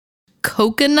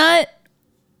coconut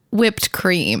whipped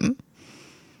cream.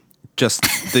 Just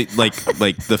the like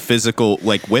the physical,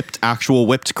 like actual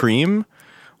whipped cream?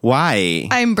 Why?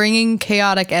 I'm bringing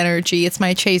chaotic energy. It's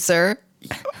my chaser.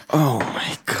 Oh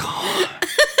my God.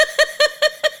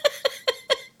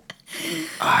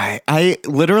 I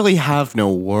literally have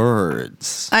no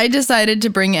words. I decided to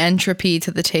bring entropy to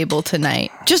the table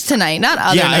tonight. Just tonight, not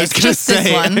other nights. Just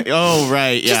this one. Oh,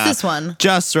 right. Yeah. Just this one.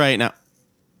 Just right now.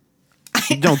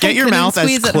 No, get your mouth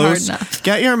as close.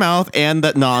 Get your mouth and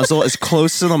that nozzle as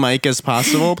close to the mic as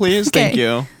possible, please. Okay. Thank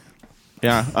you.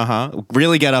 Yeah.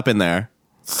 Really get up in there.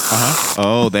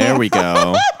 Oh, there we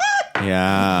go.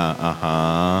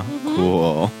 Yeah.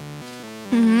 Cool.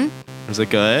 Is it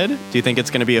good? Do you think it's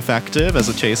going to be effective as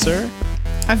a chaser?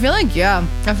 I feel like, yeah.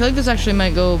 I feel like this actually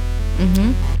might go.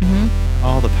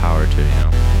 All the power to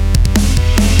you.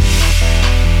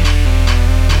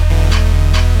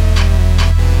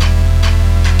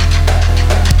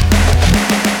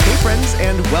 Friends,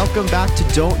 and welcome back to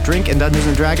Don't Drink and Dungeons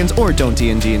and Dragons, or Don't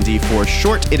D&D for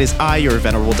short. It is I, your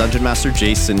venerable dungeon master,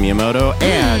 Jason Miyamoto,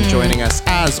 and joining us,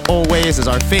 as always, is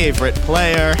our favorite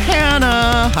player,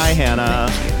 Hannah. Hi, Hannah.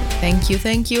 Thank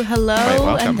you.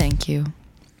 Hello, and thank you.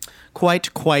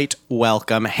 Quite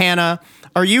welcome. Hannah,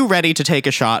 are you ready to take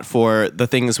a shot for the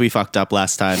things we fucked up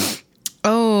last time?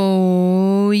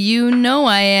 Oh, you know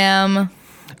I am.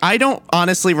 I don't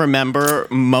honestly remember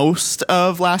most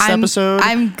of last episode.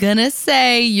 I'm gonna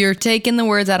say you're taking the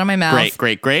words out of my mouth.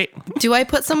 Great. Do I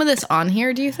put some of this on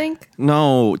here, do you think?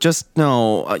 No.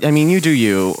 I mean, you do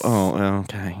you. Oh,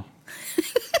 okay.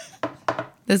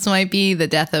 This might be the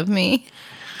death of me.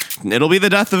 It'll be the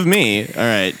death of me. All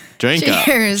right. Drink up.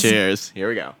 Cheers. Here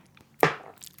we go.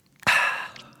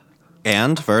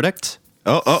 And verdict?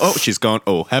 Oh, she's going,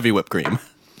 heavy whipped cream.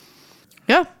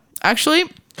 Yeah, actually,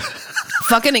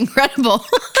 fucking incredible.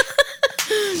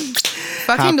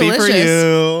 Fucking Happy delicious. For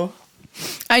you.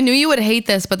 I knew you would hate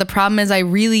this, but the problem is I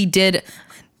really did.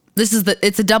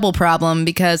 It's a double problem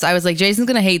because I was like, Jason's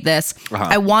going to hate this.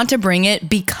 I want to bring it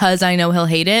because I know he'll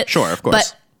hate it. Sure, of course.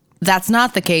 But that's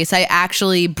not the case. I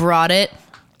actually brought it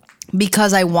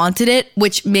because I wanted it,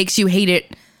 which makes you hate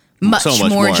it much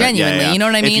more genuinely. Yeah. You know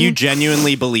what I mean? If you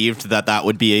genuinely believed that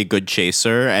would be a good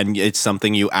chaser and it's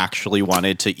something you actually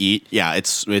wanted to eat,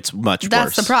 it's much worse.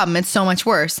 That's the problem. It's so much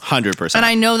worse. 100%. And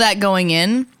I know that going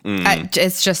in.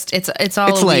 It's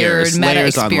all a layers, weird meta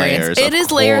layers experience. On layers. It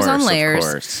is layers on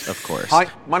layers. Of course. Hi,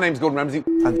 my name's Gordon Ramsay.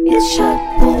 And It's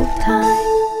shotgun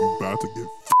time. About to get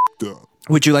f***ed up.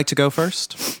 Would you like to go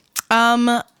first?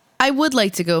 I would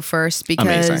like to go first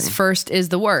because Amazing. First is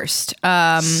the worst.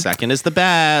 Second is the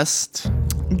best.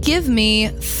 Give me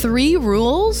 3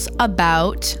 rules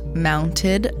about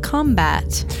mounted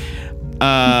combat.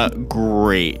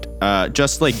 Great.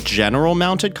 Just like general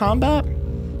mounted combat?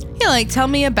 Yeah, like tell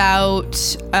me about.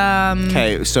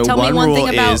 Okay, so tell me one one rule thing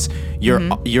about, is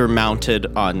you're mounted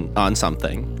on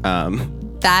something.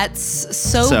 That's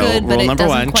so good, but rule it number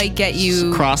doesn't 1, quite get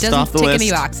you. Crossed doesn't off the tick list.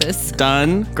 any boxes.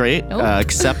 Done. Great. Nope.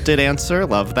 Accepted answer.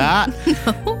 Love that.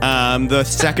 The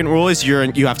second rule is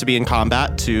you have to be in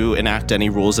combat to enact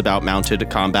any rules about mounted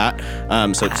combat.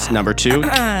 So it's number 2.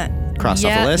 Crossed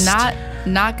off the list.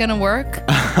 Not gonna work.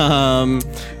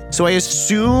 So I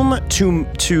assume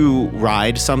to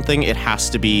ride something, it has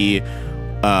to be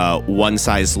one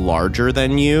size larger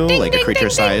than you, like a creature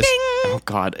size. Ding. Oh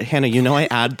God, Hannah, you know I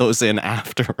add those in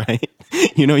after, right?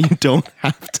 You know you don't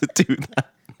have to do that.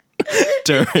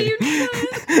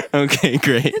 Okay,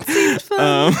 great.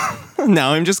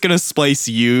 Now I'm just gonna splice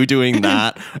you doing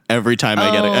that every time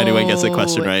anyone gets a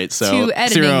question right. So to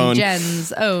it's your editing own.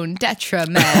 Jen's own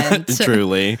detriment.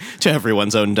 Truly, to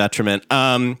everyone's own detriment.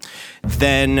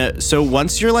 Then, so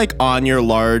once you're like on your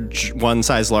one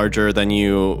size larger than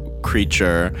you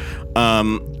creature,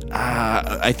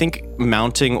 I think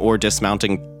mounting or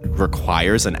dismounting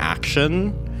requires an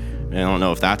action. I don't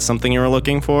know if that's something you were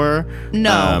looking for.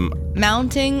 No,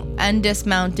 mounting and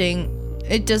dismounting,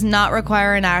 it does not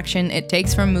require an action. It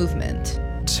takes from movement.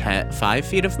 5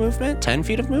 feet of movement? 10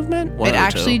 feet of movement? It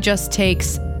actually just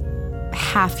takes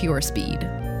half your speed.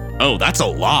 Oh, that's a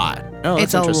lot. Oh, that's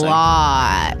it's a interesting.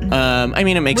 lot. I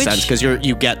mean, it makes sense because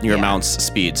you get your mount's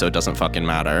speed, so it doesn't fucking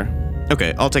matter.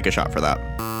 Okay, I'll take a shot for that.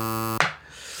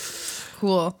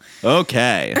 Cool.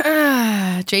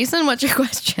 Okay. Jason, what's your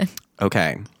question?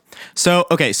 Okay. So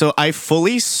I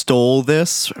fully stole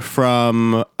this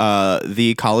from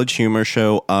the College Humor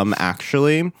show,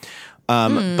 actually.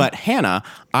 But Hannah,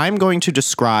 I'm going to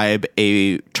describe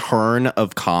a turn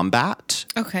of combat.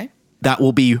 Okay. That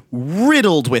will be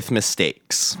riddled with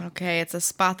mistakes. Okay, it's a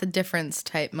spot the difference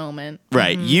type moment.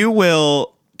 Right. You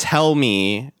will tell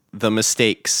me the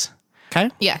mistakes Okay.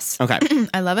 Yes. Okay.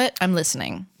 I love it. I'm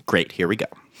listening. Great. Here we go.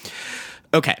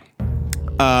 Okay.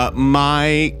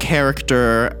 My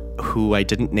character, who I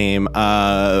didn't name,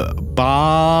 Bobby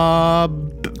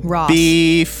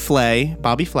Flay.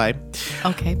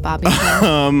 Okay, Bobby.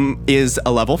 Is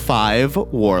a level 5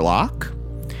 warlock.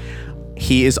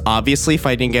 He is obviously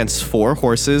fighting against 4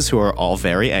 horses who are all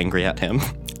very angry at him.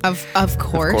 Of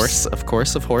course. Of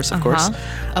course. Of course.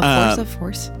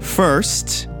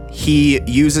 First, he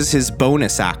uses his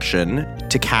bonus action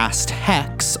to cast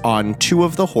Hex on 2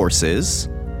 of the horses.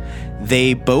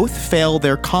 They both fail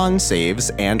their con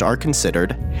saves and are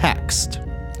considered hexed.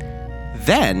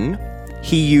 Then,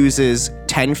 he uses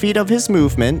 10 feet of his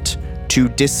movement to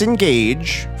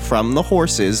disengage from the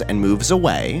horses and moves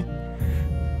away.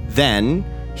 Then,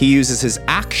 he uses his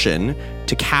action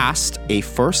to cast a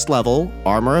first level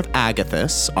Armor of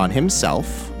Agathis on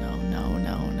himself. No.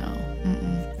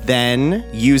 Then,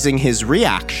 using his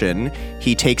reaction,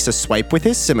 he takes a swipe with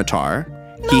his scimitar.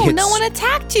 No one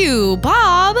attacked you,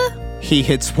 Bob. He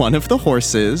hits one of the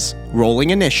horses, rolling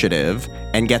initiative,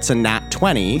 and gets a nat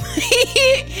 20,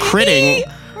 critting. He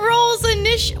rolls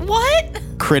what?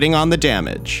 Critting on the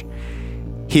damage.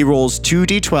 He rolls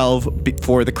 2d12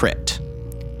 for the crit.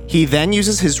 He then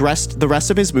uses the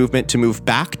rest of his movement to move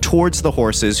back towards the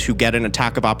horses who get an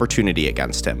attack of opportunity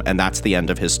against him, and that's the end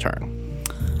of his turn.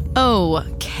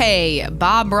 Okay,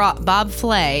 Bob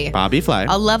Flay. Bobby Flay.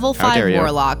 A level 5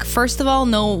 warlock. First of all,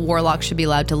 no warlock should be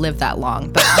allowed to live that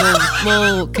long, but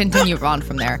we'll continue on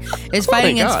from there. Is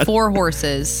fighting against 4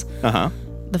 horses.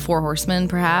 The 4 horsemen,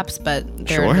 perhaps, but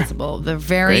they're invisible. They're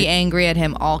very angry at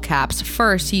him, all caps.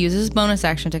 First, he uses bonus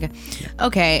action to...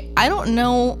 Okay, I don't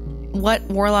know what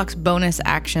warlock's bonus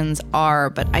actions are,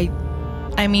 but I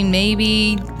mean,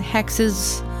 maybe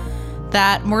hexes...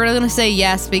 That we're gonna say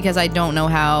yes because I don't know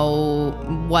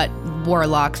what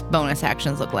warlock's bonus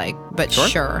actions look like, but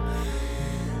sure.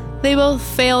 They both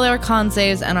fail their con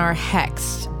saves and are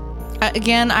hexed.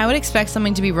 Again, I would expect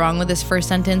something to be wrong with this first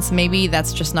sentence. Maybe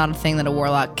that's just not a thing that a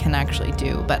warlock can actually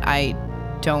do, but I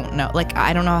don't know. Like,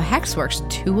 I don't know how hex works.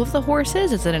 2 of the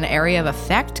horses? Is it an area of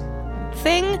effect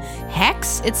thing?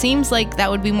 Hex? It seems like that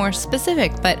would be more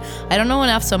specific, but I don't know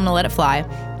enough, so I'm gonna let it fly.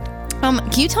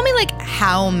 Can you tell me, like,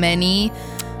 how many?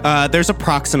 There's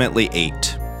approximately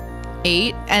 8.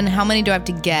 8? And how many do I have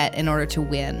to get in order to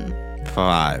win?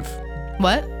 5.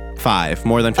 What? 5.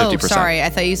 More than 50%. Oh, sorry. I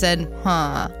thought you said,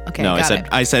 Okay, no,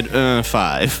 I said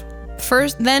 5.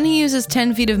 First, then he uses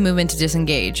 10 feet of movement to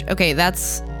disengage. Okay,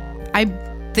 that's... I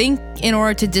think in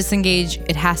order to disengage,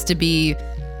 it has to be...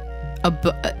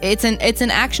 It's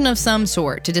an action of some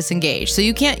sort to disengage. So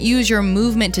you can't use your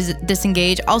movement to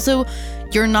disengage. Also,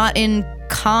 you're not in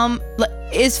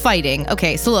is fighting.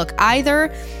 Okay, so look,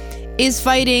 either is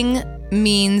fighting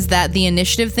means that the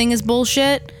initiative thing is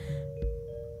bullshit.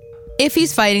 If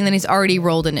he's fighting, then he's already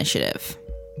rolled initiative.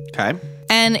 Okay.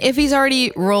 And if he's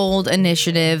already rolled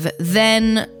initiative,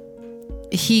 then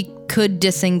he could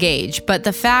disengage. But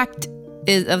the fact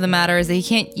of the matter is that he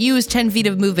can't use 10 feet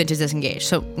of movement to disengage.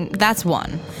 So that's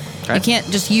one. Okay. You can't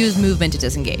just use movement to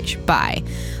disengage. Bye.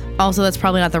 Also, that's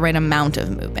probably not the right amount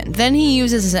of movement. Then he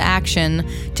uses his action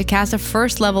to cast a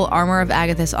first level Armor of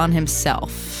Agathis on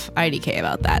himself. IDK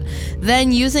about that.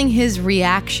 Then using his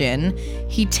reaction,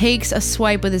 he takes a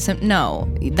swipe with his...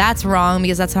 No, that's wrong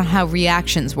because that's not how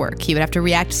reactions work. He would have to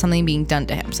react to something being done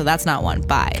to him. So that's not one.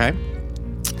 Bye. Okay.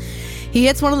 He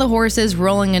hits one of the horses,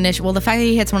 rolling initiative. Well, the fact that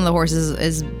he hits one of the horses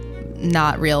is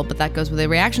not real, but that goes with the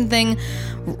reaction thing.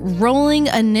 Rolling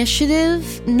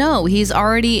initiative? No, he's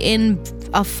already in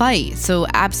a fight, so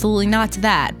absolutely not to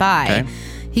that. Bye. Okay.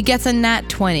 He gets a nat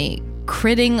 20,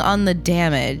 critting on the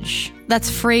damage. That's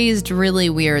phrased really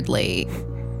weirdly.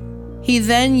 He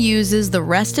then uses the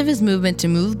rest of his movement to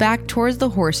move back towards the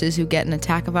horses who get an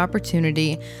attack of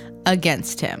opportunity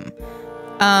against him.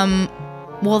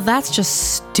 Well, that's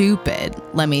just stupid,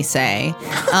 let me say.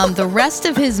 The rest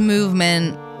of his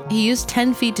movement, he used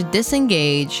 10 feet to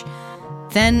disengage.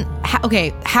 Then,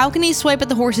 how can he swipe at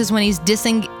the horses when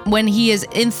when he is,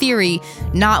 in theory,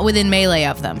 not within melee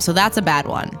of them? So that's a bad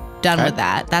one. Done with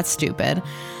that. That's stupid.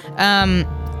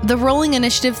 The rolling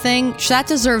initiative thing, that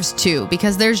deserves 2,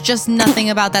 because there's just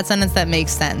nothing about that sentence that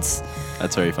makes sense.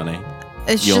 That's very funny.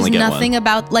 It's just nothing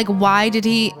about, like, why did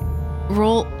he...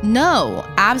 roll? No,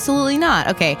 absolutely not.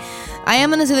 Okay, I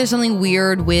am gonna say there's something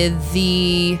weird with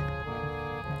the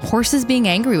horses being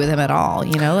angry with him at all.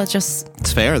 You know, that's just...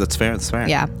 It's fair. That's fair.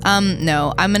 Yeah.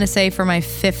 No, I'm gonna say for my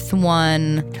 5th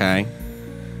one. Okay.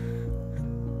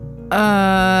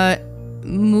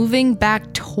 Moving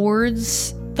back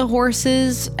towards the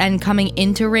horses and coming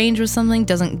into range with something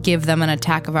doesn't give them an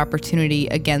attack of opportunity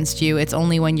against you. It's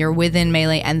only when you're within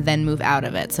melee and then move out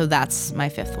of it. So that's my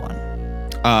 5th one.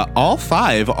 All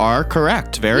 5 are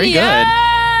correct. Very good.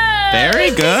 Very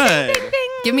good.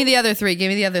 Give me the other 3.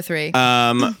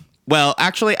 Well,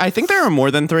 actually, I think there are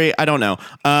more than 3. I don't know.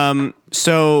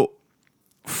 So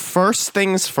first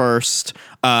things first,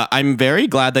 I'm very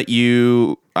glad that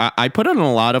I put in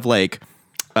a lot of like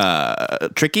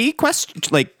tricky questions,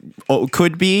 like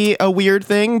could be a weird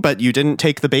thing, but you didn't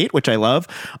take the bait, which I love.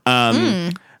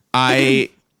 I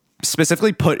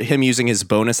specifically put him using his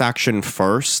bonus action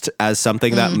first as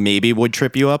something that maybe would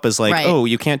trip you up, as like, Right. oh,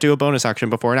 you can't do a bonus action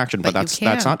before an action, but that's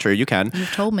not true. You can.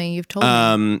 You've told me.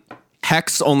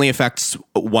 Hex only affects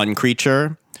one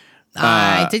creature.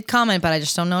 I did comment, but I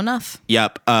just don't know enough.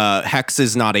 Yep. Hex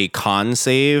is not a con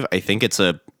save. I think it's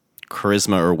a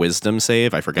charisma or wisdom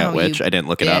save. I forget which. I didn't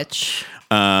look bitch.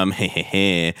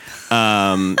 it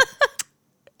up.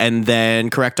 And then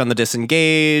correct on the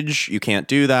disengage. You can't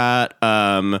do that.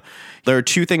 There are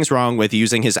 2 things wrong with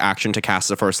using his action to cast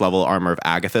the 1st level Armor of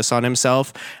Agathis on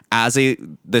himself.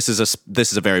 This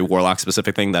is a very Warlock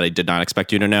specific thing that I did not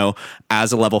expect you to know.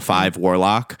 As a level 5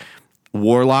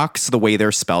 Warlocks, the way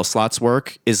their spell slots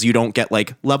work is you don't get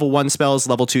like level 1 spells,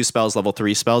 level 2 spells, level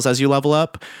 3 spells as you level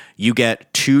up. You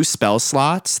get 2 spell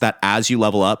slots that as you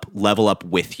level up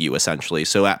with you essentially.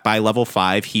 So by level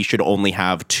 5, he should only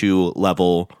have 2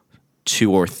 level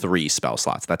 2 or 3 spell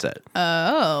slots. That's it.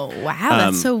 Oh, wow.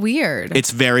 That's so weird.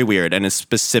 It's very weird, and it's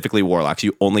specifically Warlocks.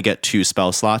 You only get 2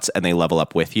 spell slots and they level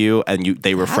up with you, and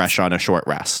they refresh on a short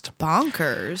rest.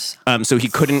 Bonkers. So he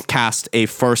couldn't cast a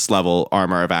 1st level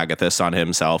Armor of Agathis on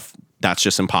himself. That's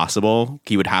just impossible.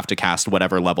 He would have to cast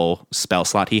whatever level spell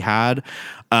slot he had.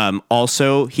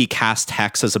 Also, he cast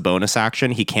Hex as a bonus action.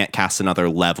 He can't cast another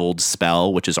leveled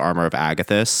spell, which is Armor of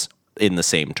Agathis, in the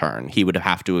same turn. He would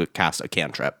have to cast a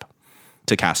cantrip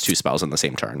to cast 2 spells in the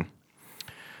same turn.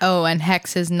 Oh, and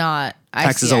Hex is not.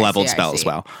 Hex is a leveled spell as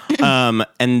well.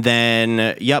 And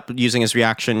then, using his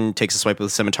reaction, takes a swipe with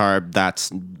the scimitar. That's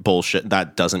bullshit.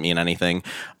 That doesn't mean anything.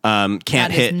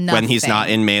 Can't hit when he's not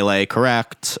in melee,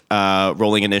 correct.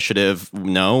 Rolling initiative,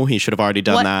 no. He should have already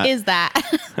done that. What is that?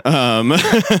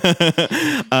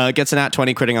 Gets an at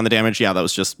 20 critting on the damage. Yeah, that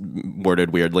was just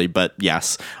worded weirdly, but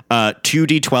yes.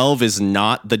 2d12 is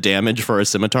not the damage for a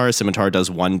scimitar. A scimitar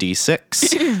does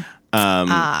 1d6.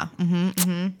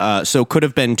 So could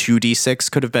have been 2d6,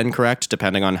 could have been correct,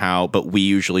 depending on how, but we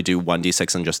usually do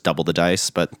 1d6 and just double the dice,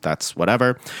 but that's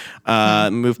whatever.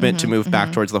 Movement to move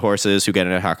back towards the horses who get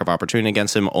an attack of opportunity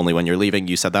against him only when you're leaving.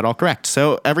 You said that all correct.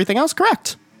 So everything else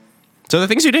correct. So the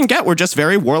things you didn't get were just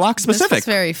very Warlock specific. This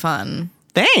was very fun.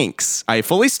 Thanks. I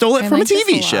fully stole it from a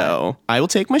TV show. I will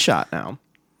take my shot now.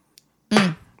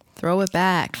 Throw it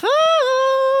back.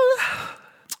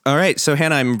 All right, so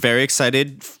Hannah, I'm very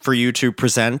excited for you to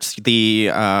present the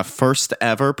first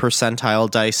ever Percentile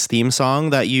Dice theme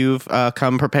song that you've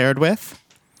come prepared with.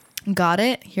 Got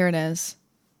it? Here it is.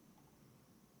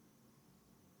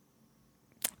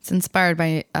 It's inspired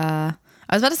by, I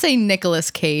was about to say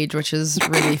Nicolas Cage, which is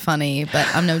really funny, but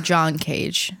I'm no John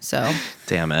Cage, so.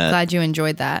 Damn it. Glad you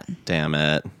enjoyed that. Damn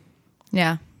it.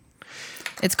 Yeah.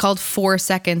 It's called 4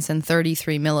 seconds and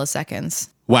 33 milliseconds.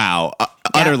 Wow.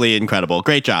 Utterly incredible.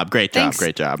 Great job. Great job. Thanks.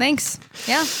 Great job. Thanks.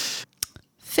 Yeah.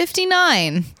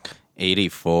 59.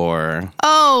 84.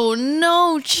 Oh,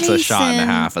 no, Jason. It's a shot and a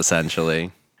half,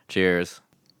 essentially. Cheers.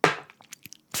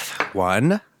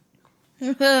 1.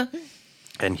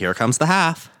 And here comes the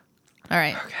half. All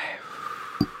right.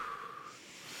 Okay.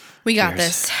 We got Cheers.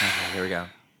 this. Okay, here we go.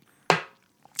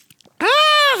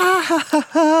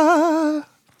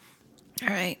 All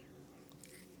right.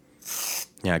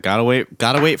 Yeah, gotta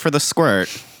wait for the squirt.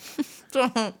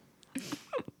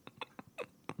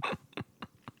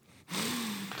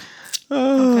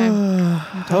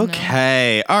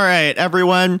 Okay. All right,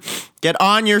 everyone. Get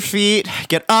on your feet.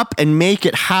 Get up and make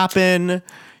it happen.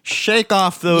 Shake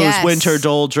off those winter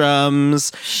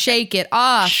doldrums. Shake it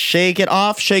off. Shake it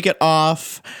off. Shake it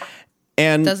off.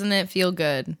 And doesn't it feel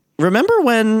good? Remember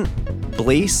when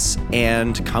Blaise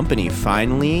and company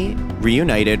finally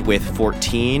reunited with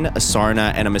 14,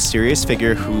 Asarna, and a mysterious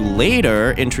figure who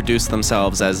later introduced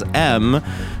themselves as M,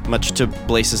 much to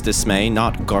Blaise's dismay,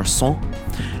 not Garçon.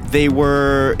 They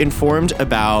were informed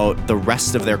about the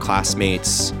rest of their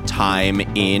classmates' time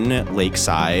in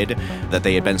Lakeside, that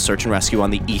they had been search and rescue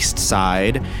on the east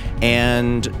side,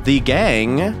 and the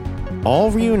gang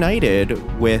all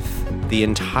reunited with the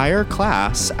entire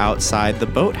class outside the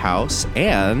boathouse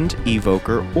and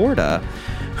Evoker Orda,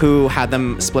 who had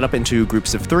them split up into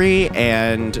groups of 3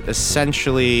 and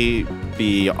essentially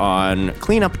be on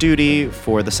cleanup duty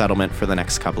for the settlement for the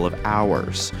next couple of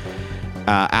hours.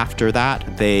 After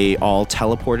that, they all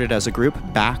teleported as a group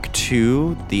back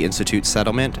to the Institute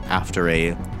settlement after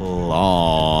a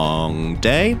long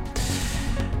day.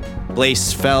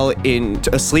 Blaise fell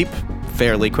asleep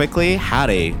fairly quickly, had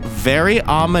a very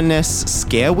ominous,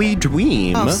 scary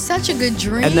dream. Oh, such a good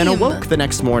dream. And then awoke the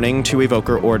next morning to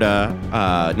Evoker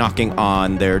Orda knocking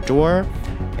on their door.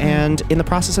 And in the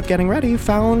process of getting ready,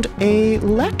 found a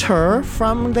letter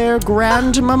from their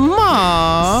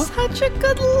grandmama. Such a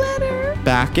good letter.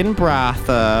 Back in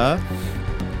Bratha.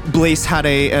 Blaise had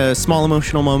a small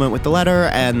emotional moment with the letter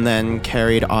and then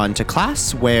carried on to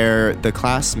class, where the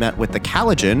class met with the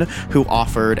Callaghan, who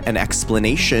offered an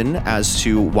explanation as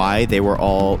to why they were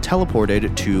all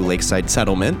teleported to Lakeside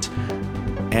Settlement.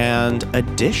 And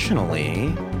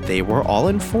additionally, they were all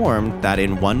informed that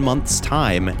in 1 month's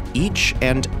time, each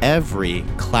and every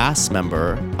class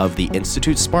member of the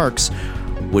Institute Sparks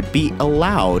would be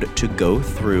allowed to go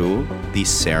through the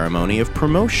ceremony of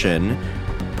promotion,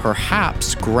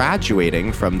 perhaps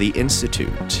graduating from the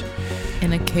Institute.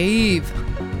 In a cave.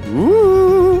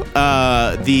 Ooh.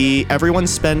 Everyone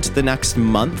spent the next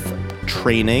month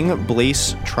training.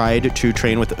 Blaise tried to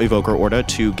train with Evoker Orda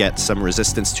to get some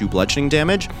resistance to bludgeoning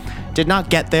damage. Did not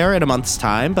get there in a month's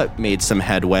time, but made some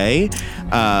headway.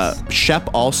 Shep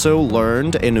also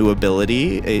learned a new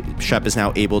ability. Shep is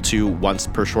now able to, once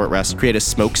per short rest, create a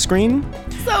smoke screen.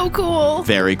 So cool.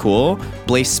 Very cool.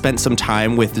 Blaise spent some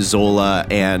time with Zola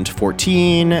and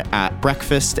 14 at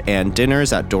breakfast and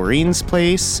dinners at Doreen's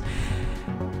place.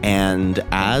 And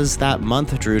as that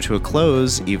month drew to a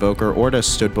close, Evoker Orda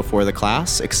stood before the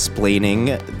class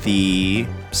explaining the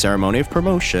ceremony of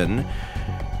promotion,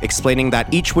 explaining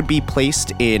that each would be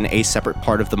placed in a separate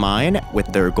part of the mine with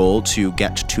their goal to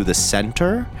get to the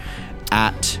center.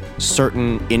 At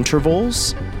certain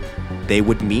intervals, they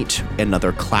would meet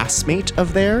another classmate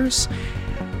of theirs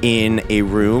in a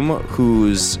room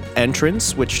whose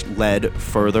entrance, which led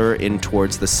further in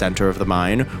towards the center of the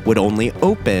mine, would only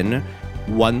open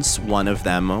once one of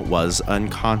them was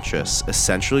unconscious,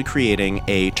 essentially creating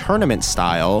a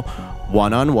tournament-style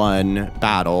one-on-one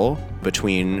battle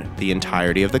between the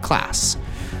entirety of the class.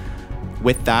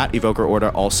 With that, Evoker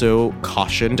Orda also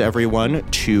cautioned everyone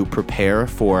to prepare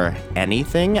for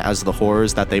anything, as the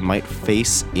horrors that they might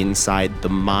face inside the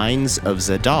mines of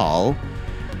Zadal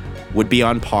would be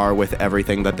on par with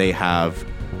everything that they have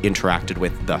interacted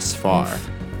with thus far.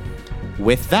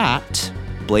 With that,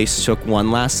 Blaise took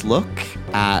one last look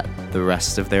at the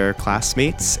rest of their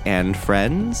classmates and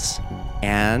friends,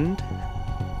 and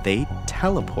they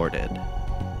teleported.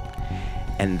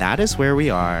 And that is where we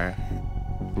are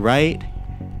right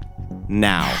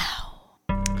now.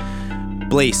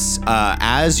 Blaise,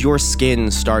 as your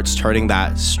skin starts turning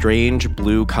that strange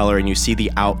blue color and you see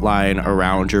the outline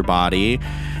around your body,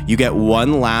 you get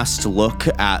one last look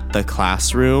at the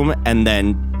classroom, and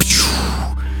then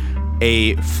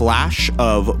a flash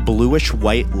of bluish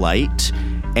white light.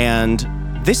 And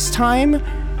this time,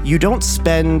 you don't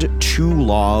spend too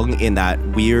long in that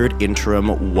weird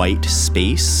interim white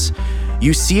space.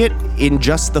 You see it in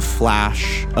just the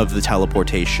flash of the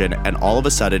teleportation, and all of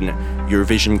a sudden, your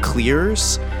vision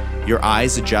clears, your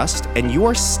eyes adjust, and you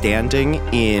are standing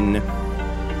in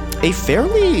a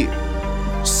fairly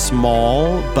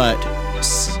small but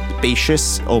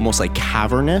spacious, almost like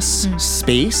cavernous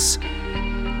space.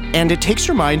 And it takes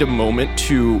your mind a moment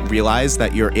to realize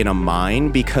that you're in a mine,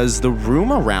 because the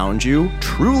room around you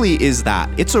truly is that.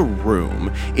 It's a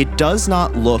room. It does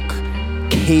not look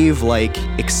cave-like,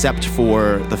 except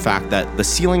for the fact that the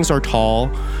ceilings are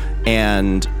tall,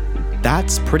 and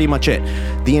that's pretty much it.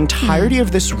 The entirety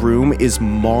of this room is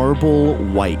marble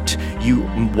white.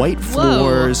 White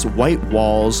floors, white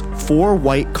walls, 4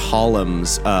 white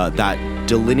columns that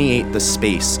delineate the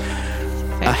space.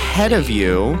 Ahead of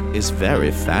you is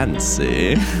very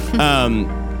fancy.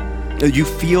 You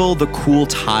feel the cool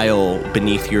tile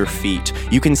beneath your feet.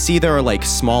 You can see there are like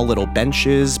small little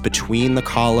benches between the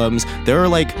columns. There are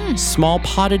like small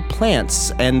potted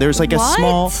plants, and there's like a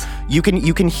small. You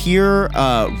can hear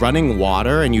running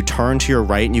water, and you turn to your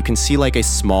right, and you can see like a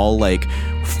small like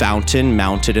fountain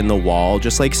mounted in the wall,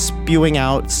 just like spewing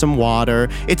out some water.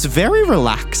 It's very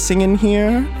relaxing in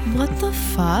here. What the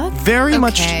fuck? Very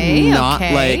much not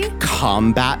like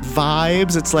combat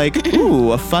vibes. It's like,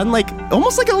 ooh, a fun, like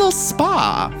almost like a little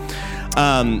spa.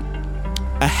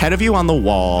 Ahead of you on the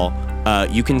wall,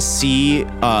 you can see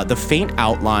the faint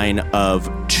outline of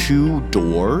 2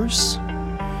 doors.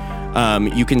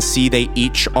 You can see they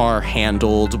each are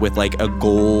handled with like a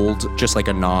gold, just like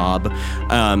a knob.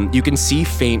 You can see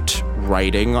faint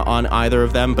writing on either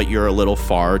of them, but you're a little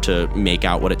far to make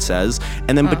out what it says.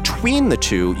 And then between the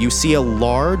two, you see a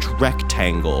large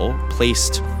rectangle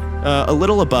placed a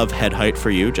little above head height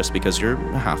for you, just because you're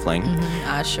a halfling.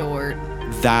 Short.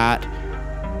 That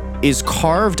is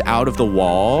carved out of the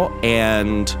wall,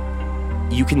 and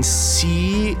you can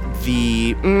see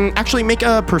the... actually, make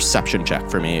a perception check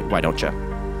for me. Why don't you?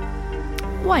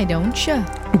 Why don't you?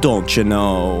 Don't you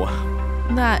know?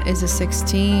 That is a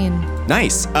 16.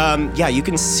 Nice. Yeah, you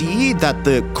can see that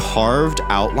the carved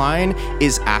outline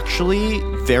is actually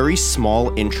very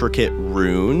small, intricate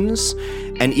runes.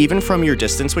 And even from your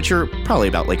distance, which you're probably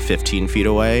about like 15 feet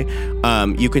away,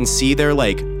 you can see they're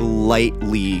like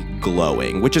lightly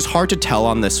glowing, which is hard to tell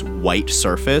on this white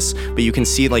surface, but you can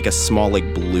see like a small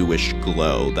like bluish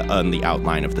glow on the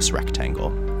outline of this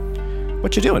rectangle.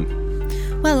 What you doing?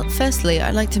 Well, firstly,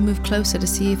 I'd like to move closer to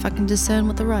see if I can discern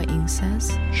what the writing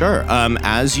says. Sure.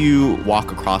 As you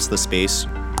walk across the space,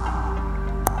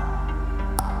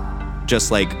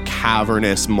 just like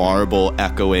cavernous marble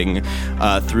echoing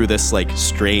through this like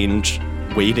strange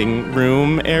waiting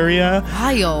room area.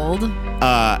 Wild.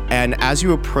 And as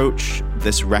you approach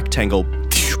this rectangle,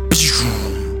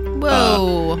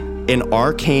 Whoa. An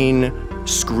arcane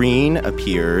screen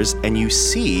appears, and you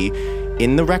see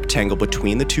in the rectangle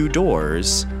between the two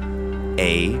doors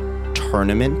a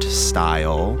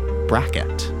tournament-style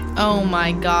bracket. Oh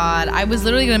my god. I was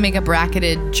literally going to make a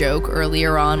bracketed joke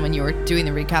earlier on when you were doing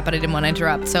the recap, but I didn't want to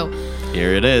interrupt. So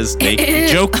here it is.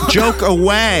 Joke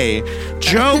away.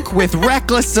 Joke with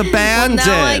reckless abandon. Well,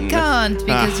 now I can't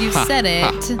because you said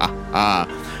it.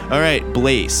 All right,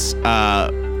 Blaze.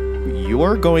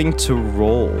 You're going to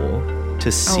roll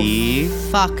to see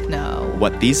fuck no.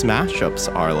 what these mashups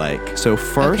are like. So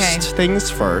first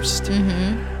things first,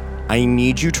 I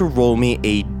need you to roll me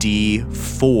a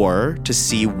D4 to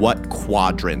see what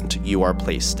quadrant you are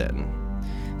placed in.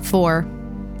 4.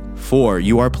 4.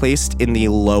 You are placed in the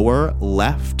lower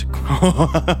left.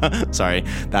 Sorry,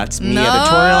 that's me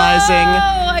editorializing.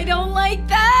 No, I don't like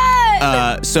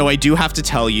that. So I do have to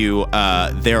tell you,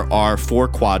 there are 4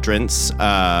 quadrants,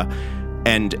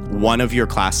 and one of your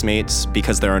classmates,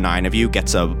 because there are 9 of you,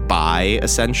 gets a bye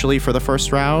essentially for the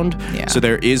first round. Yeah. So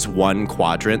there is one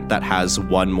quadrant that has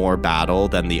one more battle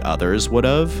than the others would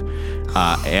have,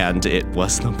 and it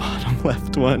was the bottom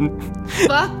left one.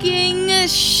 Fucking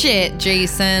shit,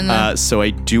 Jason. So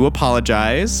I do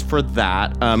apologize for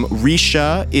that.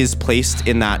 Risha is placed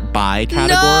in that bye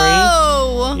category.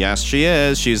 No! Yes, she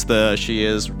is. She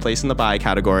is placed in the bye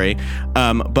category.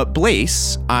 But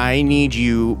Blaze, I need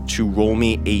you to roll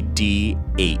me a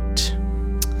D8.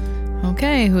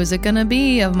 Okay, who's it gonna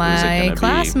be of my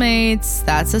classmates?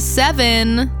 That's a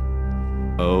 7.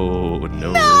 Oh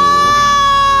no. No!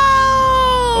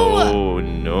 Oh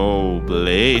no,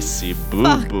 Blaze, boo boo.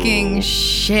 Fucking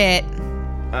shit.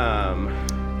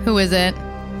 Who is it?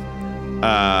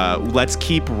 Let's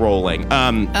keep rolling.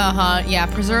 Yeah,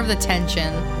 preserve the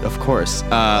tension. Of course.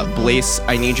 Blaze,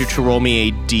 I need you to roll me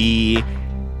a D6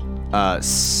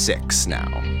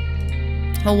 now.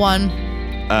 A 1.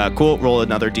 Cool. Roll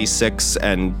another D6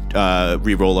 and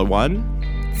re-roll a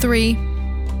 1. 3.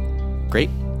 Great.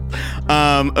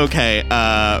 Okay.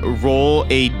 Roll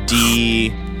a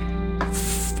D.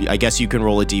 I guess you can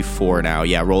roll a D4 now.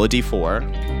 Yeah, roll a D4.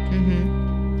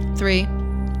 3.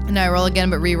 And I roll again,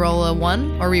 but re-roll a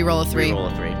 1 or re-roll a 3? Re-roll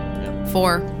a 3. Yep.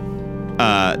 4.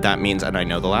 That means, and I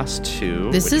know the last 2.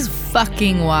 This is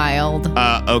fucking wild.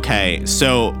 Okay.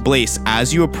 So, Blaze,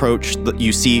 as you approach,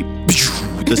 you see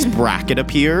this bracket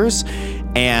appears,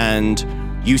 and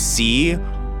you see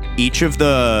each of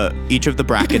the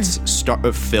brackets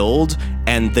start filled,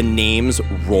 and the names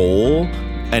roll,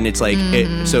 and it's like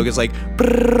so it's like,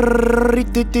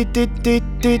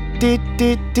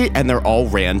 and they're all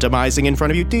randomizing in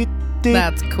front of you.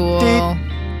 That's cool.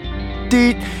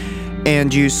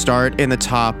 And you start in the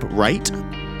top right.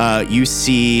 You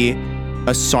see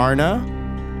Asarna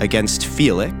against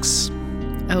Felix.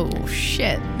 Oh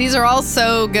shit! These are all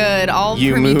so good. All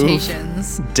you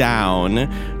permutations. Move down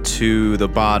to the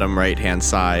bottom right-hand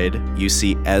side. You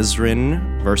see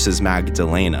Ezrin versus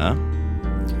Magdalena.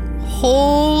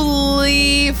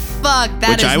 Holy fuck!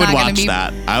 Which I would watch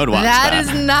that. I would watch that. That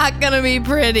is not gonna be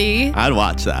pretty. I'd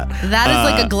watch that. That is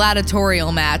like a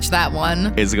gladiatorial match. That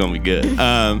one. It's gonna be good.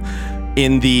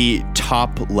 In the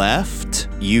top left,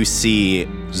 you see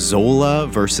Zola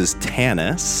versus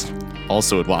Tanis.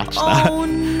 Also would watch that. Oh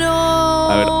no!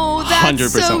 I would 100%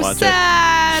 That's so watch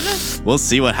sad. it. We'll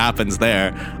see what happens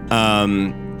there.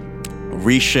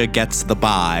 Risha gets the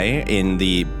bye in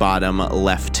the bottom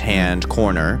left-hand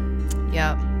corner.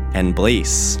 Yep. And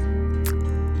Blaze,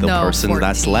 the person 14.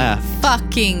 that's left.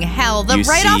 Fucking hell. You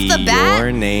Right off the see bat?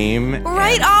 your name.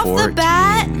 Right and off the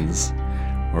bat?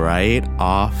 14s. Right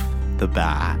off the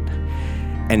bat.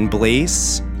 And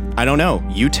Blaze, I don't know.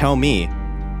 You tell me.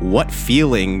 What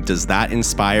feeling does that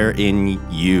inspire in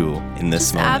you in this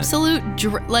Just moment?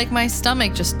 absolute, like my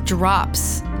stomach just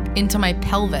drops into my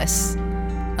pelvis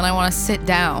and I want to sit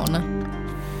down.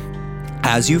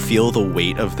 As you feel the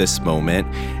weight of this moment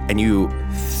and you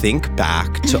think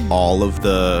back to all of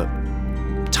the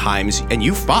times, and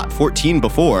you fought 14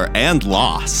 before and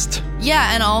lost.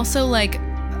 Yeah, and also like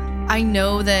I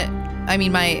know that, I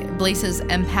mean, my Blaze's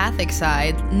empathic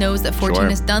side knows that 14 Sure.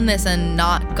 has done this and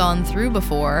not gone through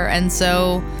before, and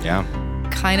so Yeah.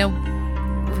 kind of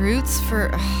roots for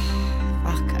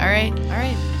fuck. All right.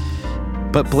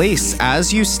 But Blaze,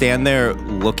 as you stand there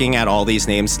looking at all these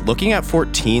names, looking at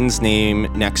 14's name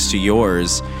next to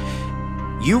yours,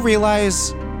 you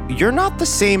realize you're not the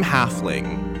same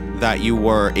halfling that you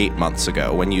were 8 months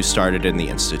ago when you started in the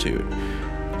Institute.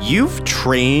 You've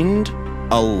trained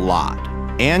a lot,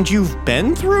 and you've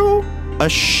been through a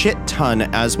shit ton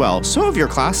as well. So have your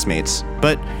classmates,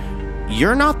 but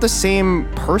you're not the same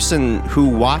person who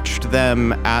watched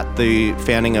them at the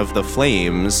fanning of the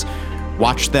flames,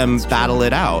 watched them battle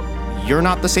it out. You're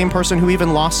not the same person who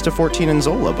even lost to 14 and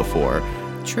Zola before.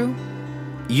 True.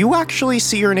 You actually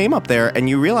see your name up there and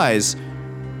you realize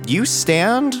you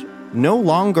stand no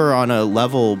longer on a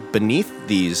level beneath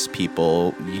these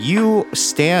people. You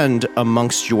stand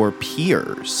amongst your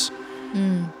peers.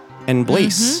 And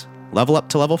Blaze, level up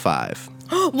to level 5.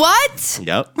 What?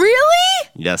 Yep. Really?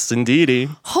 Yes, indeedy.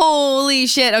 Holy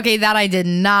shit. Okay, that I did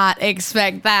not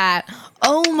expect that.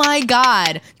 Oh my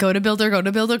god. Go to builder, go to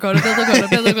builder, go to builder, go to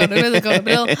builder, go to builder, go to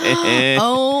builder.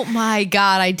 Oh my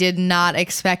god, I did not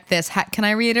expect this. Can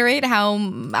I reiterate how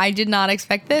I did not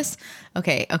expect this?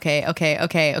 Okay.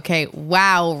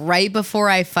 Wow, right before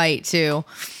I fight too.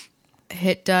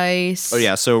 Hit dice. Oh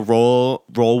yeah, so roll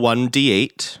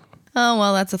 1d8. Oh,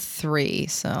 well, that's a 3,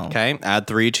 so. Okay, add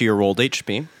 3 to your rolled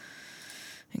HP.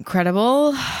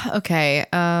 Incredible. Okay,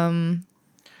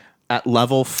 At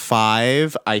level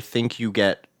 5, I think you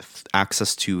get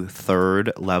access to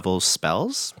 3rd level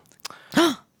spells.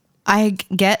 I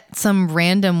get some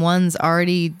random ones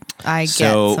already. I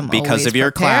So, get some because always of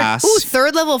your prepared. class, Ooh,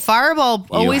 3rd level fireball,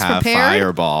 always you have prepared.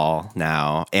 Fireball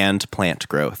now and plant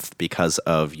growth because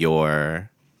of your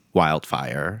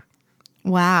wildfire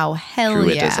Wow, hell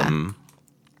druidism.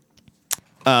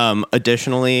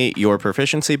 Additionally, your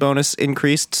proficiency bonus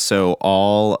increased, so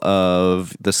all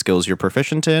of the skills you're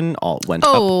proficient in all went yeah.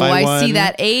 up Oh, by I 1. see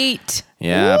that 8.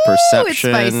 Yeah, Woo,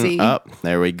 perception it's spicy. up.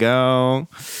 There we go.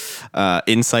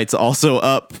 Insight's also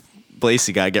up. Blaze,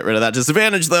 you gotta get rid of that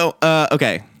disadvantage though.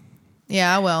 Okay.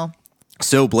 Yeah, well.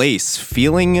 So Blaze,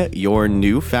 feeling your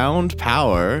newfound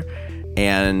power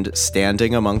and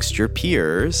standing amongst your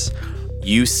peers,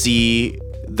 you see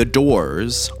the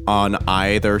doors on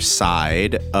either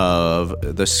side of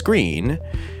the screen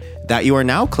that you are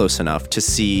now close enough to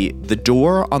see the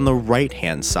door on the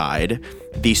right-hand side,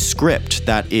 the script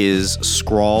that is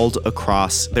scrawled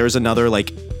across. There's another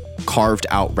like carved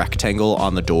out rectangle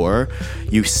on the door.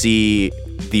 You see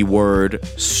the word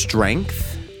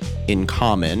strength in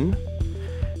common.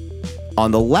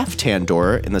 On the left-hand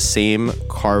door, in the same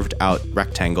carved out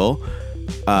rectangle,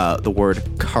 the word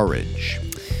courage.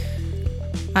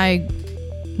 I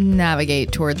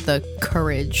navigate toward the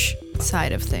courage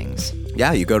side of things.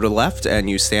 Yeah, you go to the left and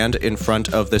you stand in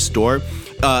front of this door.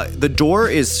 The door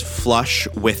is flush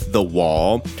with the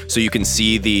wall, so you can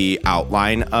see the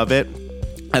outline of it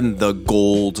and the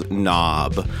gold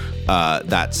knob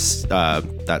that's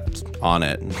on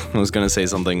it. I was gonna say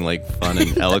something like fun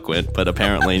and eloquent, but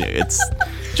apparently it's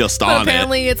just on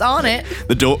Apparently it's on it.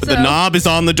 it. The knob is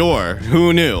on the door.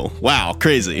 Who knew? Wow,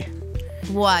 crazy.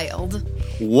 Wild.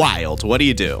 Wild. What do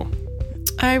you do?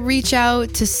 I reach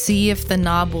out to see if the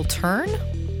knob will turn.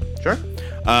 Sure.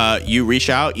 You reach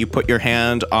out, you put your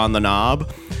hand on the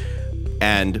knob,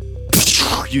 and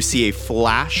you see a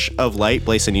flash of light.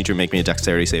 Blaze, I need you to make me a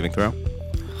dexterity saving throw.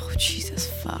 Oh, Jesus,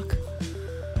 fuck.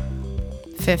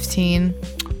 15.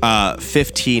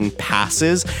 15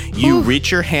 passes. You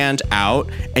reach your hand out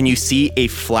and you see a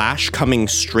flash coming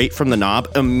straight from the knob.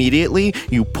 Immediately,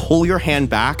 you pull your hand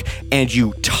back and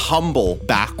you tumble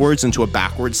backwards into a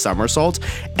backward somersault.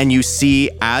 And you see,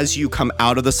 as you come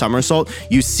out of the somersault,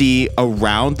 you see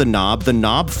around the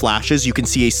knob flashes. You can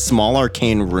see a small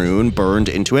arcane rune burned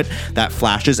into it that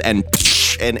flashes and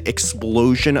an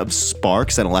explosion of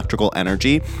sparks and electrical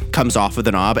energy comes off of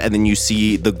the knob, and then you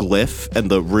see the glyph and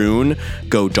the rune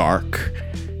go dark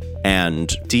and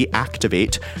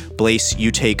deactivate. Blaze,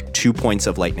 you take 2 points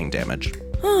of lightning damage.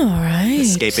 All right.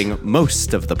 Escaping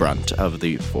most of the brunt of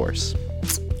the force.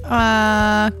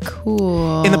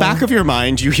 Cool. In the back of your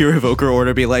mind, you hear Evoker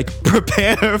Order be like,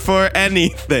 prepare for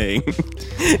anything.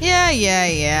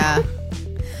 Yeah.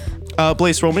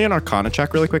 Blaze, roll me an Arcana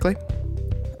check really quickly.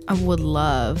 I would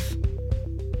love.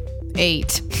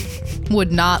 8.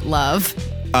 Would not love.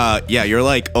 Yeah, you're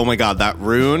like, oh my god, that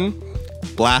rune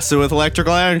blasted with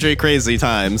electrical energy crazy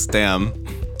times. Damn.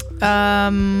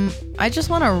 I just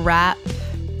want to wrap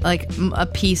like a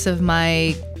piece of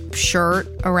my shirt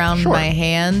around my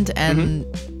hand and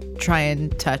try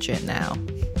and touch it now.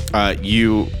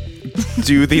 You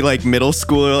do the like middle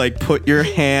schooler, like put your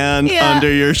hand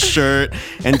under your shirt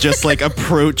and just like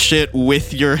approach it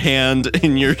with your hand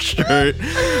in your shirt.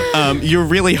 You're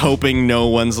really hoping no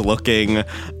one's looking,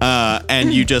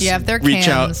 and you just reach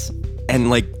out and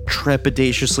like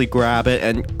trepidatiously grab it,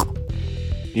 and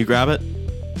you grab it.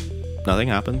 Nothing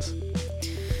happens.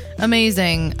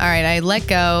 Amazing. All right, I let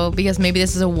go because maybe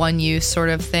this is a one-use sort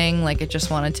of thing. Like it just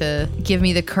wanted to give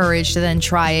me the courage to then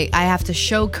try. I have to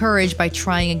show courage by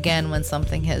trying again when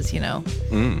something has,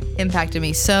 impacted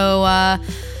me. So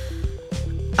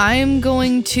I'm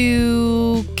going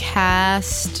to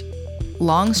cast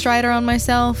Longstrider on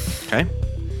myself. Okay.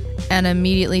 And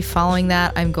immediately following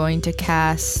that, I'm going to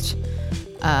cast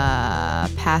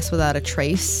Pass Without a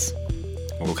Trace.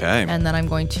 Okay. And then I'm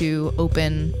going to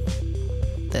open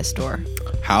this door.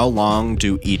 How long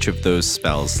do each of those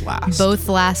spells last? Both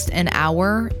last an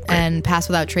hour, and Pass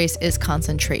Without Trace is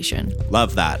concentration.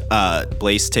 Love that.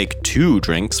 Blaze, take 2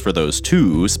 drinks for those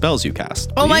 2 spells you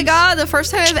cast. Oh my please. god, the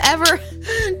first time I've ever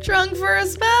drunk for a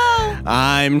spell.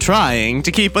 I'm trying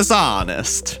to keep us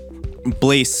honest.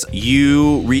 Blaze,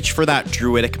 you reach for that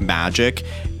druidic magic,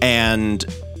 and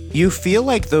you feel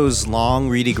like those long,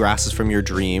 reedy grasses from your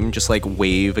dream just like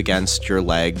wave against your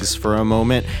legs for a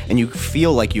moment, and you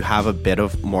feel like you have a bit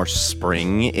of more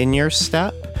spring in your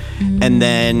step. And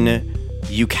then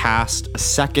you cast a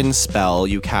second spell.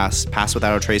 You cast Pass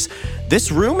Without a Trace.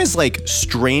 This room is like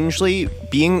strangely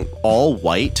being all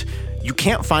white. You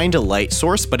can't find a light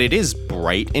source, but it is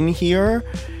bright in here.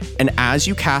 And as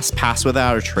you cast Pass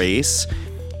Without a Trace,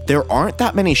 there aren't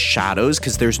that many shadows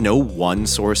because there's no one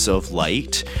source of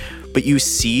light, but you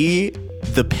see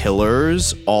the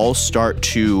pillars all start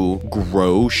to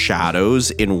grow shadows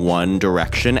in one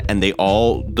direction, and the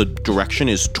direction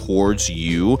is towards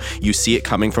you. You see it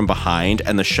coming from behind,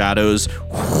 and the shadows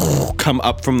come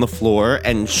up from the floor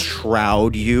and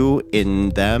shroud you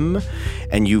in them,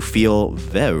 and you feel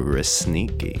very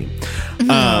sneaky.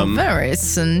 Very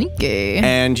sneaky.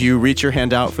 And you reach your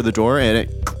hand out for the door, and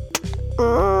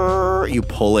you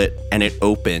pull it, and it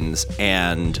opens,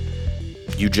 and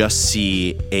you just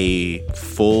see a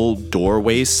full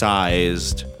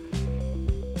doorway-sized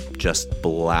just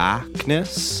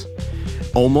blackness,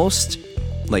 almost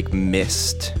like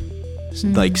mist,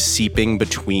 like seeping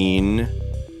between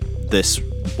this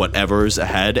whatever's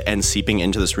ahead and seeping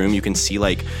into this room. You can see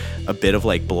like a bit of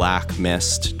like black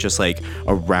mist just like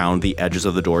around the edges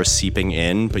of the door seeping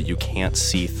in, but you can't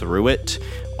see through it.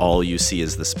 All you see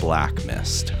is this black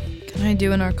mist. Can I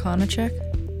do an Arcana check?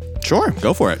 Sure,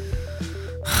 go for it.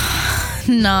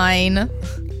 9.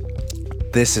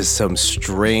 This is some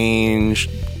strange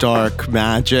dark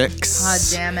magics. God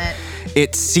damn it.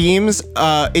 It seems,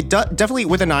 definitely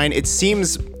with a 9, it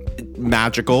seems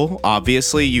magical.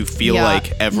 Obviously, you feel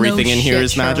like everything in here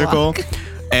is magical.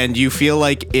 And you feel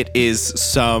like it is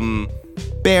some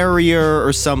barrier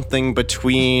or something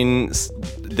between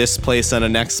this place and a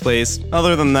next place.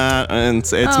 Other than that,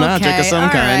 it's magic of some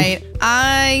kind.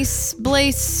 Right.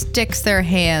 Blaze sticks their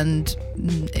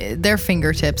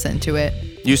fingertips into it.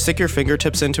 You stick your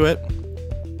fingertips into it.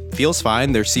 Feels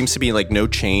fine. There seems to be like no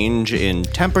change in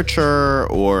temperature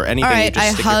or anything. All right,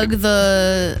 I hug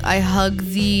the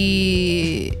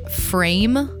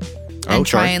frame and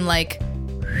try and like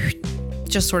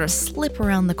just sort of slip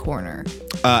around the corner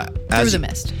through the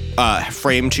mist.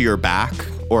 Frame to your back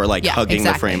or like hugging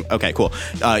the frame. Okay, cool.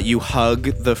 You hug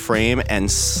the frame and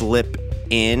slip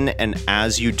in, and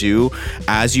as you do,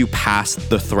 as you pass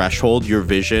the threshold, your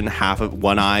vision, half of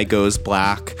one eye goes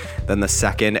black, then the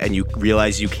second, and you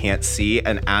realize you can't see,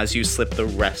 and as you slip the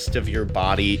rest of your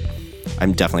body,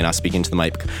 I'm definitely not speaking to the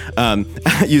mic.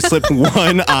 You slip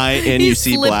one eye in, you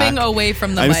see black. Slipping away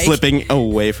from the mic. I'm slipping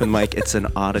away from the mic. It's an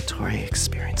auditory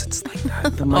experience. It's like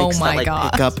that. The mics that like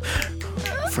pick up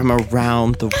from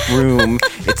around the room.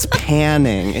 It's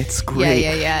panning. It's great.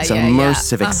 Yeah. It's an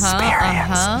immersive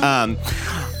experience.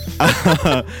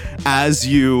 As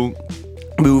you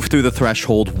move through the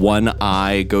threshold, one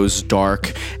eye goes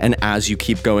dark, and as you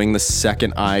keep going, the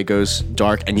second eye goes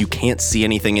dark, and you can't see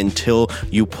anything until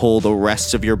you pull the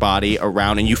rest of your body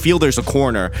around, and you feel there's a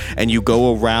corner, and you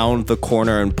go around the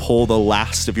corner and pull the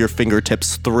last of your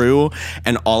fingertips through,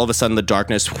 and all of a sudden the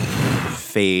darkness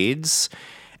fades,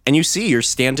 and you see you're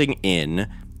standing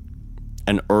in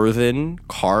an earthen,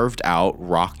 carved out,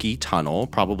 rocky tunnel,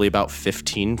 probably about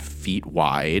 15 feet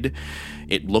wide.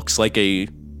 It looks like a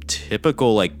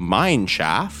typical like mine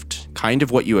shaft, kind of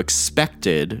what you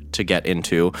expected to get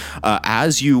into.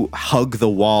 As you hug the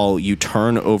wall, you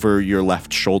turn over your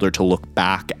left shoulder to look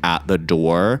back at the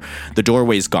door. The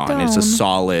doorway's gone. It's a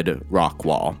solid rock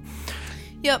wall.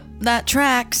 Yep, that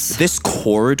tracks. This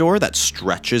corridor that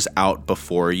stretches out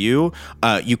before you,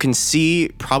 you can see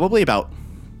probably about...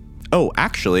 Oh,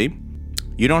 actually,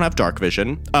 you don't have dark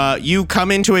vision. You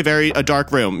come into a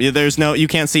dark room. You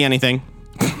can't see anything.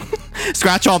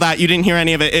 Scratch all that. You didn't hear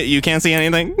any of it. You can't see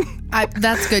anything.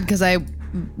 That's good because I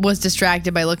was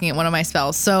distracted by looking at one of my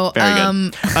spells. So very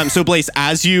good. So Blaze,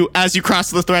 as you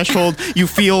cross the threshold, you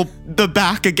feel the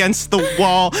back against the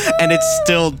wall, and it's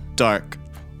still dark.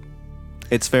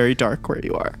 It's very dark where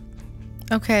you are.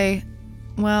 Okay,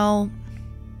 well,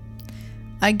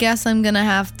 I guess I'm gonna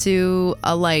have to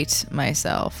alight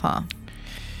myself, huh?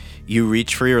 You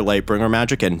reach for your Lightbringer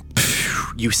magic, and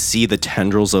you see the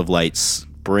tendrils of light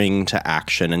spring to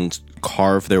action and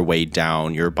carve their way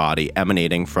down your body,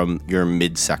 emanating from your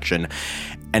midsection.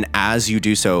 And as you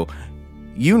do so,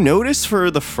 you notice for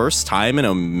the first time in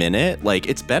a minute, like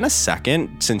it's been a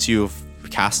second since you've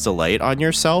cast a light on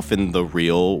yourself in the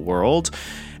real world,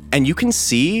 and you can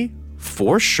see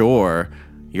for sure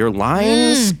your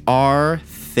lines are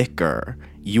thicker.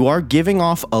 You are giving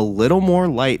off a little more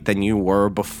light than you were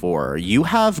before. You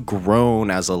have grown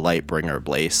as a Lightbringer,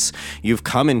 Blaze. You've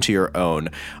come into your own.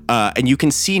 And you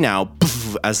can see now,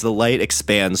 as the light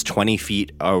expands 20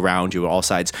 feet around you on all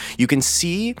sides, you can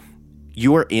see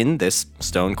you are in this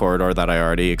stone corridor that I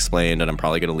already explained, and I'm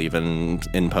probably going to leave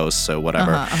in post, so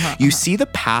whatever. You see the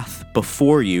path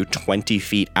before you, 20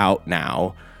 feet out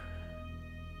now,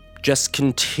 just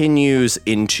continues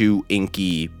into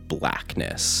inky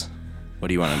blackness. What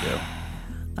do you want to do?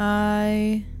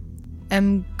 I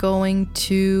am going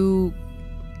to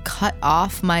cut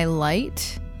off my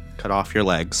light. Cut off your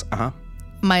legs.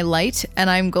 My light, and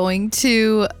I'm going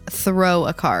to throw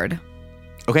a card.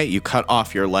 Okay, you cut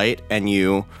off your light and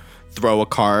you throw a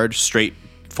card straight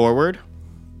forward.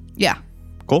 Yeah.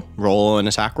 Cool. Roll an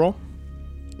attack roll.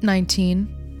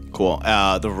 19. Cool.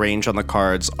 The range on the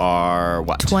cards are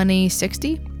what? 20,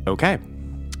 60. Okay.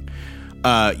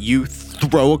 You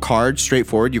throw a card straight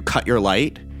forward. You cut your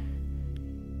light.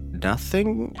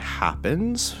 Nothing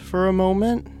happens for a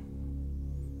moment.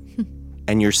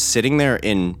 And you're sitting there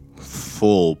in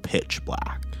full pitch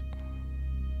black.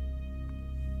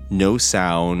 No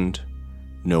sound,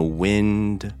 no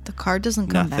wind. The card doesn't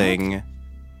come nothing. back.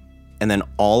 And then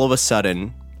all of a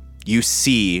sudden, you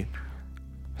see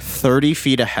 30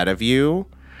 feet ahead of you,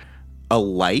 a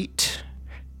light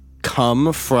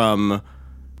come from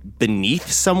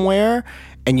beneath somewhere,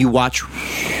 and you watch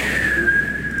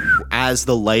as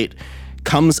the light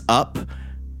comes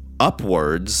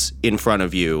upwards in front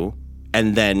of you,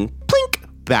 and then plink,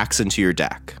 backs into your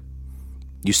deck.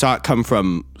 You saw it come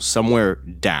from somewhere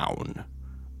down.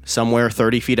 Somewhere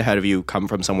 30 feet ahead of you, come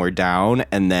from somewhere down,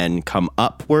 and then come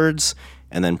upwards,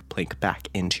 and then plink back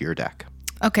into your deck.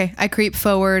 Okay, I creep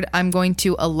forward. I'm going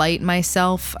to alight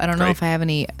myself. I don't know if I have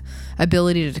any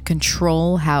ability to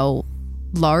control how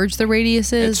large the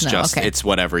radius is. It's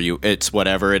whatever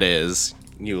it is.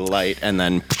 You light, and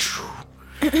then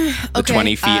the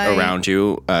 20 feet around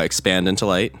you expand into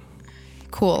light.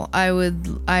 Cool. I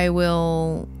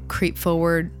will creep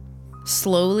forward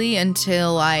slowly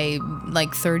until I,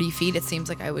 30 feet, it seems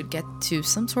like I would get to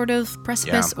some sort of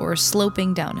precipice or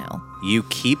sloping downhill. You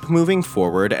keep moving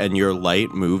forward, and your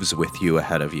light moves with you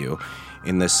ahead of you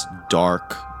in this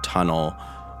dark tunnel.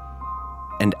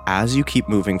 And as you keep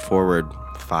moving forward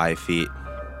 5 feet,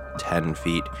 10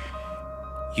 feet,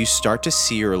 you start to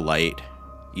see your light.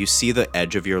 You see the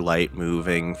edge of your light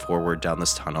moving forward down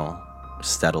this tunnel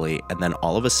steadily, and then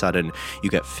all of a sudden you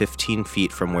get 15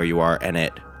 feet from where you are, and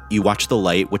you watch the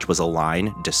light, which was a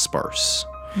line, disperse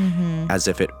as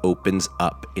if it opens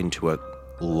up into a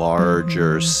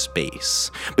larger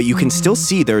space. But you can still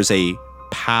see there's a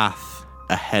path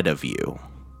ahead of you.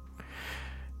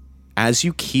 As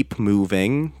you keep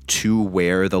moving to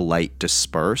where the light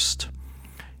dispersed,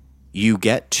 you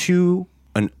get to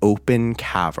an open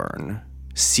cavern,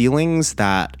 ceilings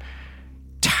that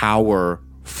tower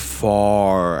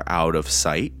far out of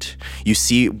sight. You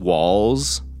see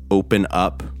walls open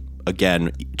up,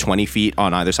 again, 20 feet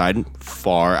on either side,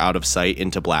 far out of sight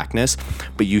into blackness.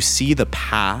 But you see the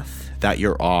path that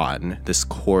you're on, this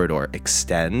corridor,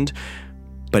 extend,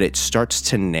 but it starts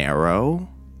to narrow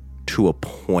to a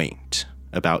point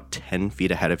about 10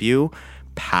 feet ahead of you.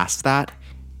 Past that,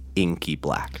 inky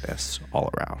blackness all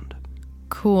around.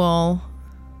 Cool.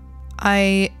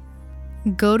 I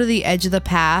go to the edge of the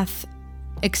path,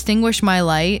 extinguish my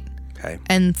light,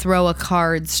 and throw a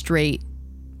card straight,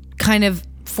 kind of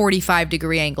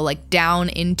 45-degree angle, like down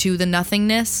into the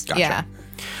nothingness. Gotcha. Yeah.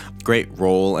 Great.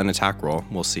 Roll an attack roll.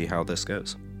 We'll see how this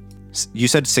goes. You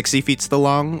said 60 feet's the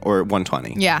long or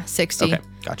 120? Yeah, 60. Okay,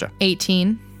 gotcha.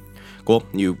 18. Cool.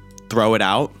 You throw it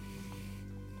out.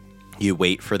 You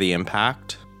wait for the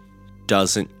impact.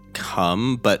 Doesn't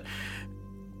come, but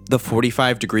the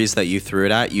 45 degrees that you threw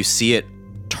it at, you see it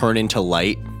turn into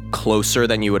light closer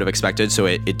than you would have expected. So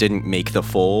it didn't make the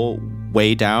full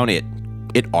way down. It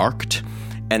arced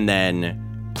and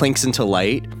then plinks into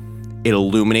light. It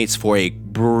illuminates for a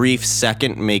brief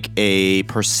second. Make a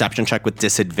perception check with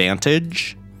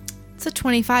disadvantage. It's a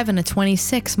 25 and a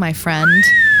 26, my friend.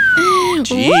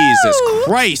 Jesus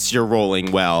Christ, you're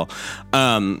rolling well.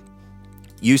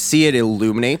 You see it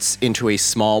illuminates into a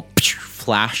small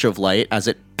flash of light as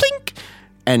it plink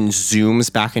and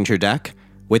zooms back into your deck.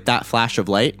 With that flash of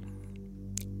light,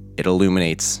 it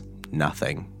illuminates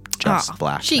nothing. Just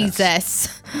blackness.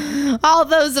 Jesus. All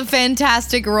those are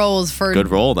fantastic rolls for... Good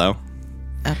roll, though.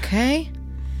 Okay.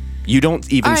 You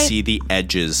don't even All right. see the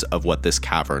edges of what this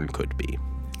cavern could be.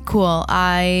 Cool.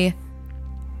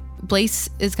 Blaze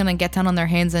is going to get down on their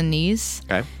hands and knees.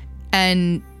 Okay.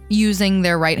 And using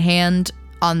their right hand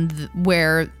on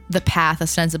where the path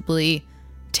ostensibly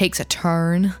takes a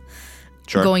turn.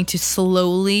 Sure. Going to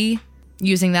slowly,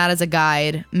 using that as a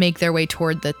guide, make their way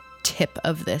toward the tip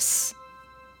of this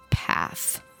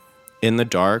path. In the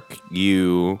dark,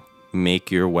 you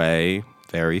make your way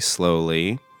very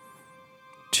slowly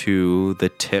to the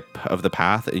tip of the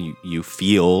path. You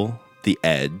feel the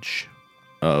edge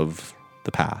of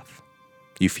the path.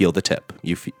 You feel the tip.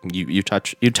 You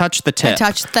touch the tip. I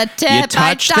touch the tip. You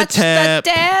touch the tip.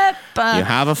 You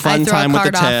have a fun time with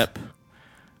the tip.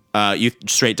 You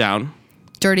straight down.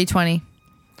 Dirty 20.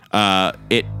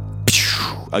 It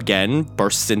again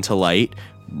bursts into light.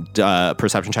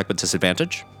 Perception check with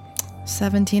disadvantage.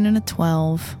 17 and a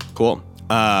 12. Cool.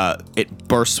 It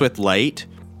bursts with light.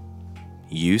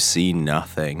 You see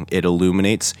nothing. It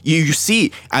illuminates. You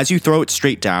see, as you throw it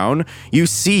straight down, you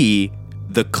see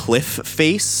the cliff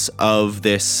face of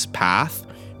this path.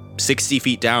 60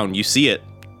 feet down, you see it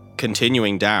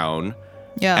continuing down.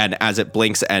 Yeah. And as it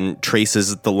blinks and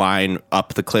traces the line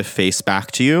up the cliff face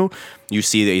back to you, you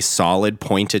see a solid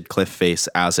pointed cliff face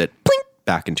as it blink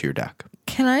back into your deck.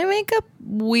 Can I make a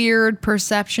weird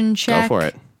perception check? Go for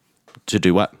it. To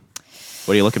do what?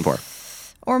 What are you looking for?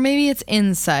 Or maybe it's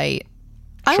insight.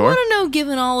 I Sure. want to know,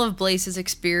 given all of Blaze's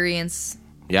experience,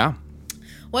 Yeah.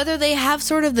 whether they have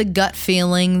sort of the gut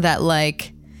feeling that,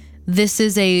 like, this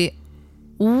is a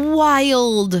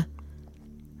wild,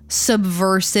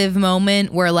 subversive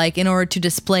moment where, like, in order to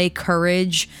display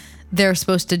courage, they're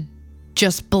supposed to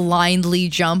just blindly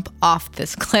jump off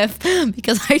this cliff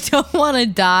because I don't want to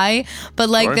die.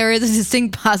 But, like, Sure. there is a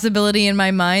distinct possibility in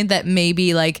my mind that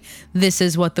maybe, like, this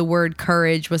is what the word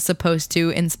courage was supposed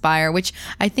to inspire, which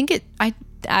I think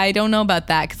I don't know about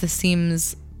that because it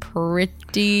seems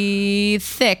pretty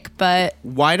thick, but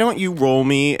Why don't you roll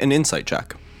me an insight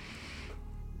check?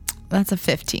 that's a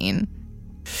 15.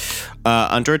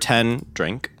 Under a 10,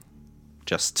 drink,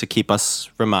 just to keep us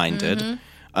reminded.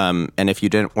 Mm-hmm. And if you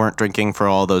weren't drinking for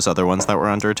all those other ones that were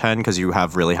under 10, because you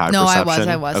have really high No, perception.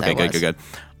 I was. Okay, good.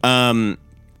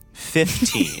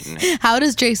 15. How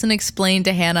does Jason explain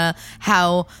to Hannah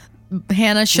how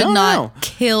Hannah should not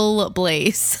kill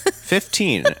Blaze?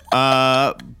 15.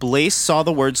 Blaze saw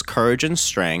the words courage and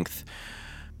strength.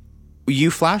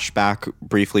 You flash back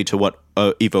briefly to what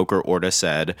Evoker Orda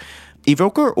said.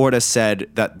 Evoker Orda said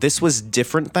that this was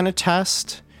different than a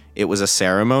test. It was a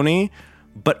ceremony,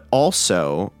 but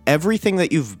also everything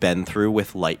that you've been through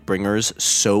with Lightbringers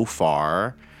so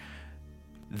far,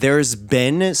 there's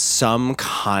been some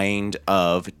kind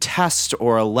of test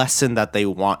or a lesson that they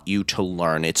want you to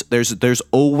learn. There's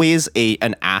always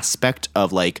an aspect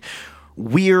of like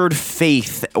weird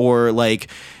faith or like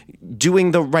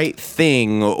doing the right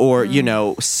thing or, you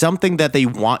know, something that they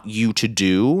want you to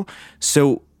do.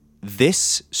 So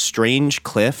this strange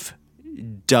cliff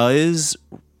does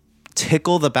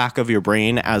tickle the back of your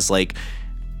brain as like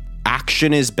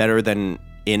action is better than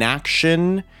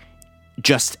inaction,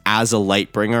 just as a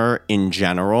Lightbringer in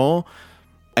general.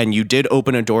 And you did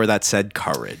open a door that said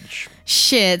courage.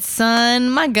 Shit, son.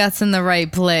 My gut's in the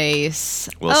right place.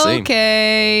 We'll see.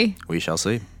 Okay. We shall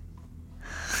see.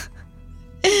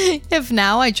 If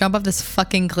now I jump off this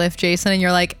fucking cliff, Jason, and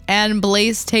you're like, and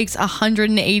Blaze takes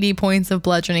 180 points of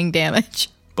bludgeoning damage.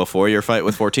 Before your fight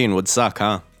with 14 would suck,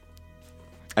 huh?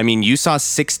 I mean, you saw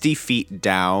 60 feet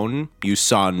down. You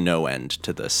saw no end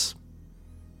to this.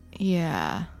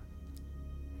 Yeah.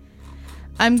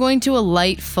 I'm going to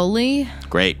alight fully.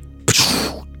 Great.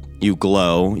 You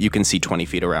glow. You can see 20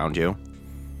 feet around you.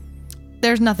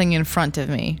 There's nothing in front of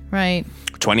me, right?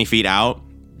 20 feet out,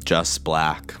 just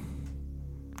black.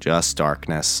 Just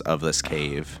darkness of this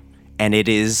cave. And it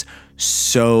is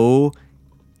so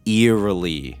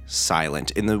eerily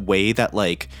silent in the way that,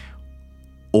 like,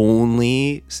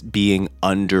 only being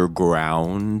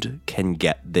underground can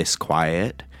get this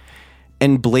quiet.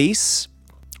 And Blaze,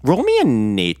 roll me a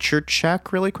nature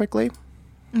check really quickly.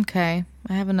 Okay.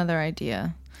 I have another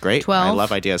idea. Great. 12. I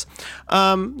love ideas.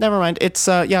 Never mind. It's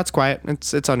it's quiet.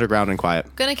 It's underground and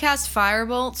quiet. Gonna cast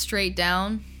Firebolt straight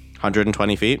down.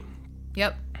 120 feet.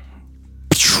 Yep.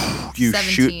 You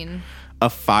 17. shoot a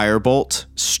firebolt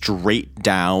straight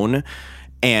down,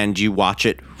 and you watch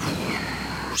it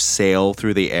sail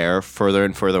through the air further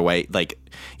and further away. Like,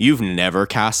 you've never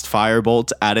cast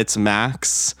firebolt at its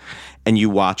max, and you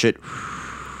watch it,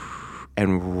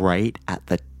 and right at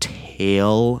the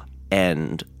tail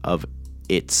end of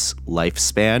its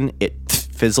lifespan, it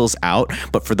fizzles out.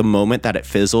 But for the moment that it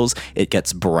fizzles, it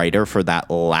gets brighter for that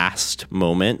last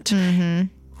moment. Mm-hmm.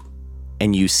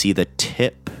 And you see the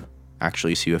tip,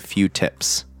 actually you see a few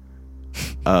tips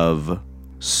of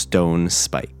stone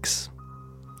spikes.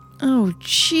 Oh,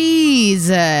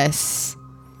 Jesus.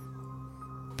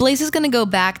 Blaze is going to go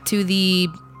back to the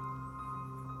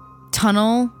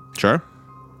tunnel Sure.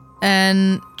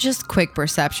 and just quick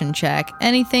perception check.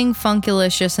 Anything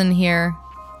funkulicious in here?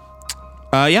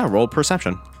 Yeah, roll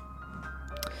perception.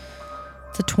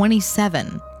 It's a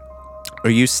 27. Are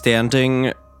you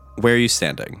standing, where are you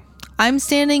standing? I'm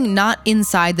standing not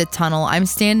inside the tunnel.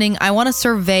 I want to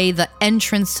survey the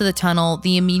entrance to the tunnel,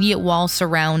 the immediate wall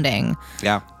surrounding.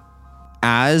 Yeah.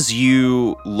 As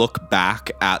you look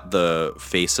back at the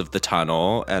face of the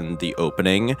tunnel and the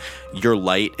opening, your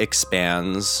light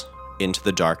expands into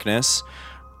the darkness.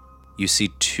 You see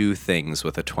two things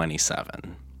with a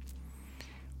 27.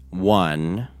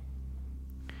 One,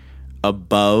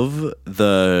 above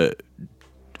the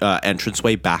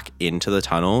entranceway back into the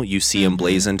tunnel, you see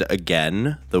emblazoned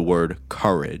again the word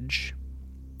courage.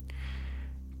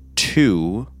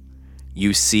 Two,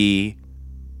 you see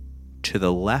to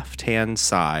the left-hand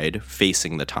side,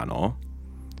 facing the tunnel,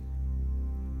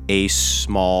 a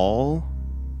small,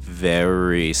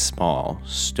 very small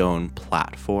stone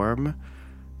platform,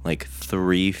 like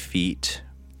 3 feet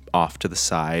off to the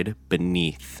side,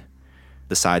 beneath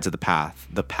the sides of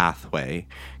the pathway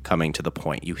coming to the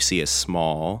point. You see a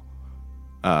small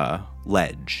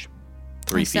ledge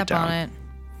 3 feet down. Step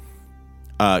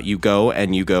on it. You go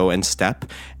and step,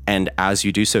 and as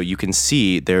you do so, you can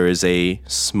see there is a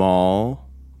small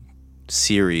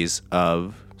series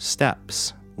of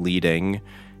steps leading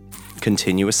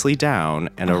continuously down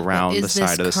and around the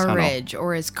side of this tunnel. Is this courage,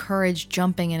 or is courage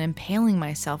jumping and impaling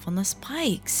myself on the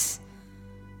spikes?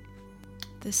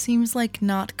 This seems like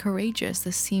not courageous.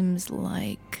 This seems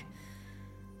like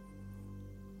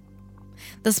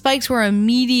the spikes were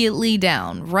immediately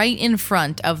down, right in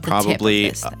front of the probably,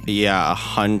 tip of this thing. Yeah,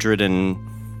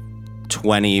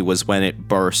 120 was when it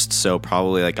burst, so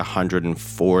probably like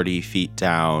 140 feet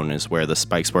down is where the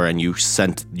spikes were, and you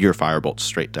sent your firebolt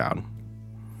straight down.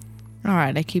 All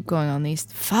right, I keep going on these.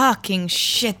 Fucking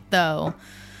shit, though.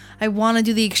 I want to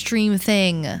do the extreme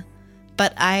thing,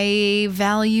 but I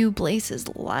value Blaze's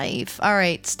life. All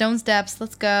right, stone steps.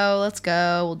 Let's go. We'll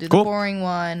do the boring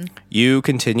one. You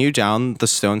continue down the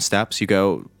stone steps.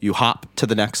 You hop to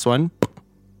the next one.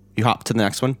 You hop to the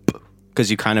next one. Because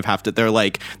you kind of have to,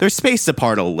 they're spaced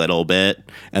apart a little bit,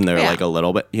 and they're like a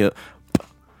little bit.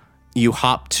 You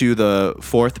hop to the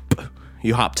fourth.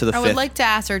 You hop to the fifth. I would like to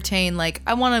ascertain,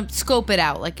 I want to scope it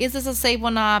out. Is this a safe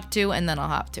one to hop to? And then I'll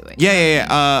hop to it.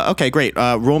 Yeah. Okay, great.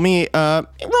 Roll me an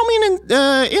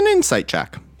insight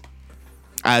check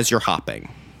as you're hopping.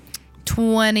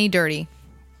 20 dirty.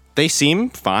 They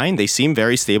seem fine. They seem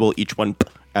very stable. Each one,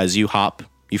 as you hop,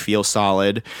 you feel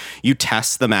solid. You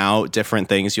test them out, different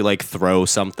things. You throw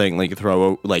something, you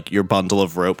throw your bundle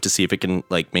of rope to see if it can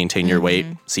maintain your weight.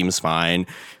 Seems fine.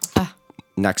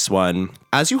 Next one.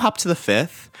 As you hop to the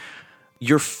fifth,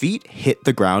 your feet hit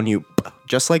the ground. You,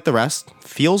 just like the rest,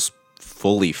 feels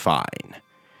fully fine.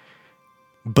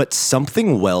 But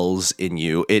something wells in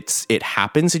you. It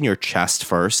happens in your chest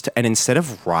first, and instead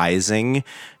of rising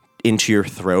into your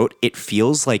throat, it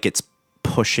feels like it's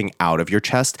pushing out of your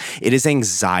chest. It is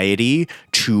anxiety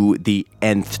to the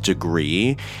nth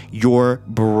degree. Your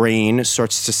brain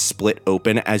starts to split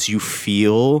open as you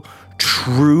feel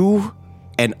true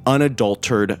and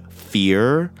unadulterated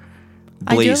fear.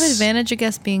 I do have Blaze, advantage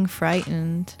against being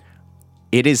frightened.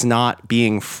 it is not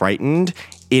being frightened.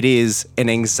 It is an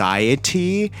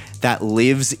anxiety that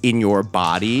lives in your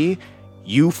body.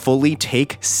 You fully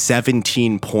take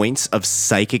 17 points of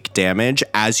psychic damage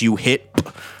as you hit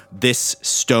this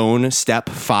stone step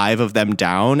 5 of them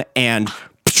down, and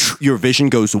your vision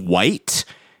goes white,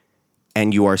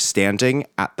 and you are standing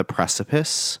at the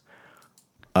precipice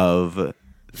of this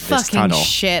Fucking tunnel.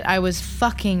 shit. I was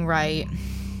fucking right.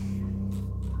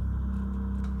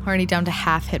 Already down to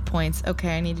half hit points.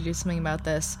 Okay, I need to do something about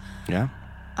this. Yeah.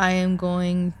 I am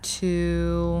going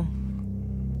to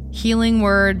healing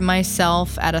word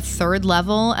myself at a 3rd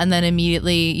level and then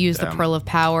immediately use the Pearl of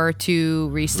Power to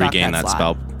restock Regain that slot.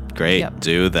 spell. Great. Yep.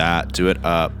 Do that. Do it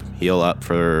up. Heal up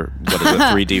for, what is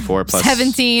it, 3d4 plus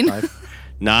 17. 5?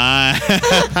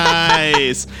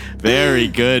 Nice. Very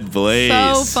good, Blaze.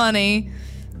 So funny.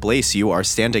 Blaze, you are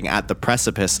standing at the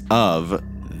precipice of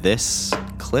this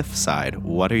cliffside.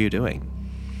 What are you doing?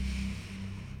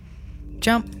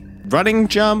 Jump. Running,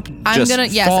 jump, I'm just gonna,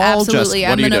 yes, fall, absolutely. Just,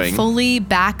 what I'm are you gonna doing? fully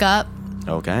back up.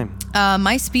 Okay.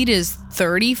 My speed is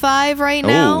 35 right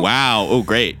now. Oh, wow. Oh,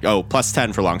 great. Oh, plus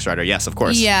 10 for Longstrider. Yes, of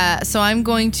course. Yeah, so I'm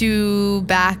going to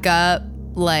back up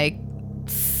like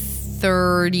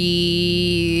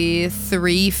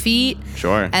 33 feet.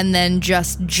 Sure. And then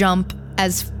just jump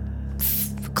as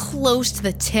close to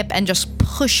the tip and just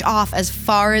push off as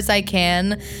far as I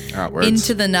can Outwards.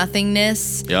 into the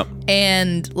nothingness. Yep.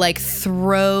 And like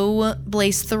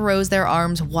Blaze throws their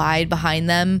arms wide behind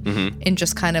them in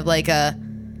just kind of like a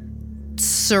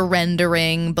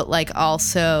surrendering, but like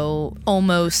also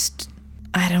almost,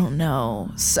 I don't know,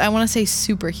 I want to say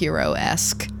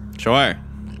superhero-esque Sure.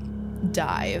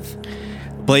 dive.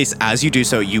 Blaze, as you do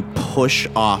so, you push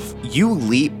off. You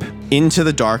leap into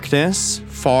the darkness,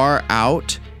 far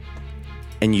out,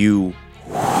 and you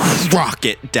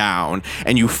rocket down,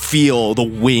 and you feel the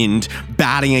wind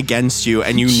batting against you,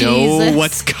 and you know Jesus.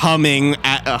 what's coming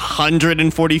at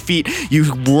 140 feet.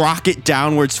 You rocket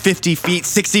downwards 50 feet,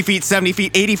 60 feet, 70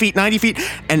 feet, 80 feet, 90 feet,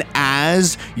 and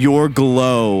as your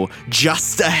glow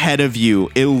just ahead of you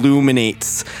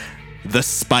illuminates the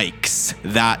spikes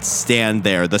that stand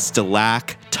there, the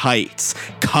stalactites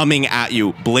coming at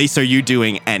you. Blaze, are you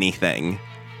doing anything?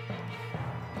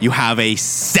 You have a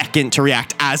second to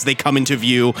react as they come into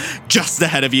view just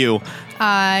ahead of you.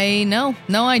 No,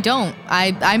 I don't.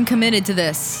 I'm committed to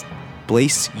this.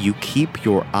 Blaze, you keep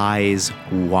your eyes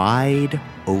wide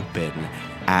open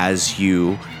as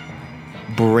you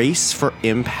brace for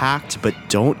impact, but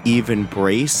don't even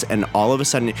brace, and all of a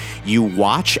sudden you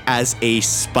watch as a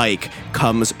spike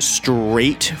comes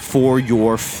straight for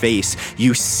your face.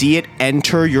 You see it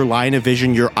enter your line of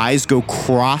vision, your eyes go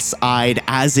cross-eyed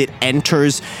as it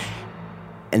enters,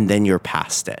 and then you're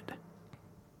past it.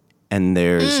 And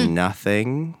there's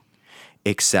nothing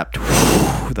except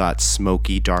that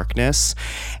smoky darkness,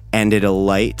 and it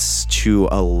alights to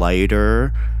a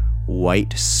lighter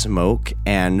white smoke,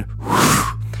 and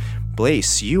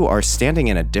Blaze, you are standing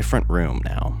in a different room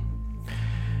now.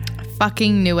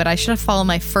 Fucking knew it. I should have followed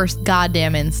my first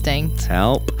goddamn instinct.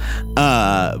 Help.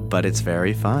 But it's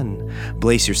very fun.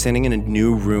 Blaze, you're standing in a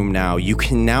new room now. You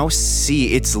can now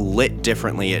see it's lit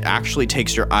differently. It actually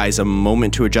takes your eyes a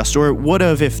moment to adjust, or it would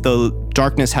have if the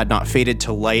darkness had not faded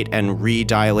to light and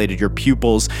re-dilated your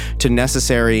pupils to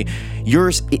necessary.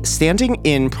 You're standing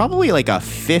in probably like a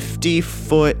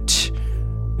 50-foot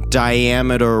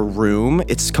diameter room.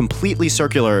 It's completely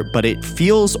circular, but it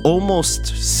feels almost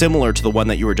similar to the one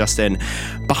that you were just in.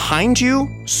 Behind you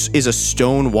is a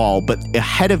stone wall, but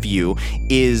ahead of you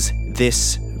is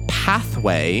this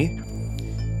pathway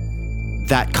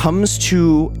that comes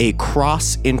to a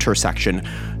cross intersection.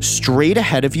 Straight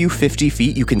ahead of you, 50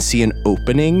 feet, you can see an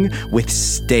opening with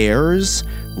stairs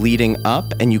leading up,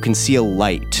 and you can see a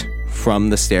light from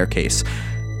the staircase.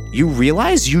 You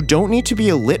realize you don't need to be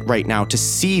a lit right now to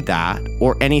see that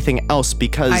or anything else,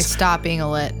 because I stopped being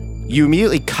a lit. you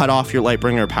immediately cut off your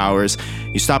Lightbringer powers.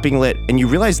 You stop being lit, and you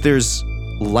realize there's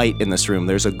light in this room.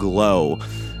 There's a glow.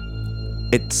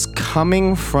 It's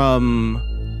coming from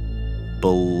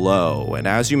below. And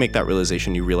as you make that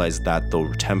realization, you realize that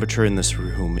the temperature in this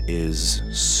room is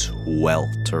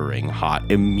sweltering hot.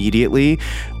 Immediately,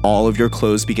 all of your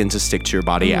clothes begin to stick to your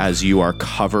body as you are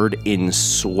covered in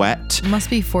sweat. Must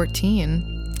be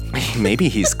 14. Maybe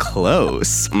he's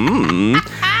close.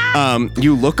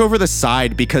 You look over the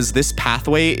side because this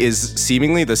pathway is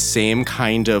seemingly the same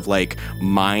kind of like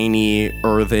miney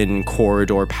earthen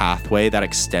corridor pathway that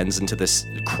extends into this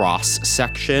cross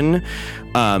section.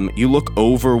 You look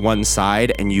over one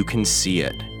side and you can see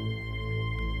it.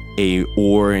 A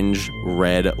orange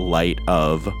red light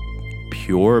of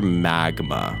pure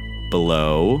magma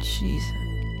below. Jesus.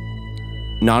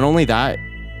 Not only that,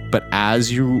 but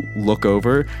as you look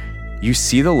over, you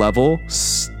see the level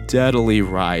steadily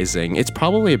rising. It's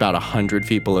probably about 100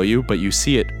 feet below you, but you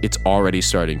see it's already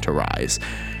starting to rise.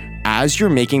 As you're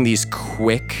making these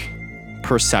quick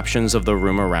perceptions of the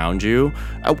room around you,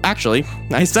 actually,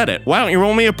 I said it. Why don't you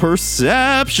roll me a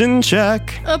perception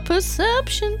check? A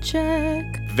perception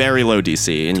check. Very low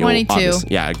DC. And 22.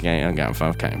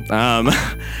 Okay.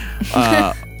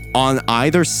 On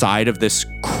either side of this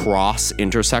cross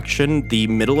intersection, the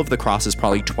middle of the cross is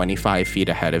probably 25 feet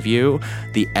ahead of you.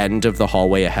 The end of the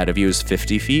hallway ahead of you is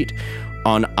 50 feet.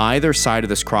 On either side of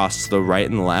this cross, to the right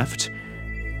and left,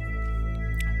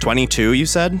 22, you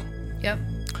said? Yep.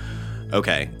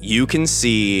 Okay. You can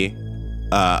see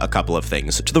a couple of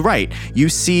things. To the right, you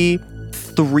see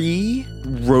 3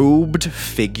 robed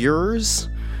figures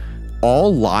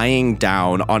all lying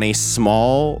down on a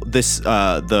small,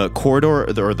 the corridor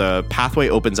or the pathway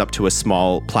opens up to a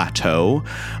small plateau.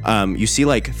 You see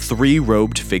like 3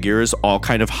 robed figures all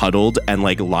kind of huddled and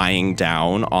like lying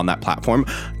down on that platform.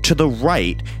 To the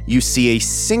right, you see a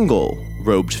single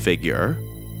robed figure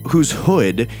whose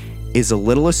hood is a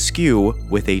little askew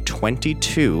with a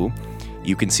 22.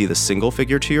 You can see the single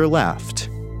figure to your left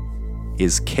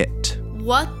is Kit.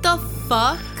 What the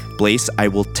fuck? Blaze, I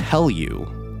will tell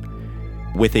you,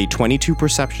 with a 22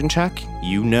 perception check,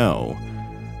 you know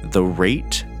the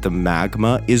rate the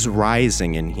magma is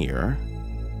rising in here,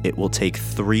 it will take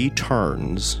 3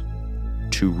 turns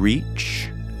to reach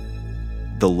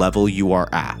the level you are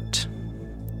at.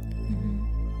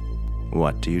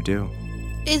 What do you do?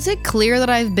 Is it clear that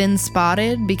I've been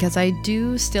spotted? Because I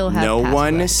do still have No pass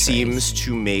one without seems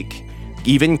to make,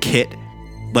 even Kit,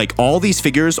 like all these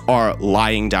figures are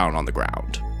lying down on the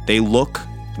ground. They look,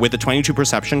 with a 22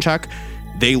 perception check,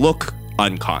 they look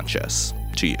unconscious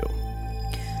to you.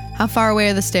 How far away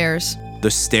are the stairs? The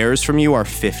stairs from you are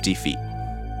 50 feet.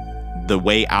 The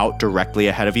way out directly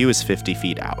ahead of you is 50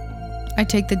 feet out. I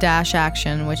take the dash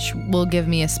action, which will give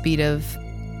me a speed of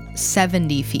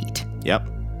 70 feet. Yep.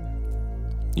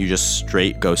 You just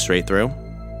go straight through?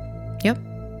 Yep.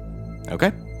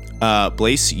 Okay.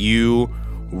 Blaze, you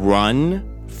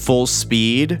run full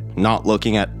speed, not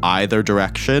looking at either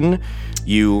direction.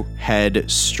 You head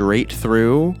straight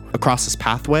through across this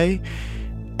pathway,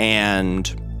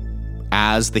 and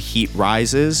as the heat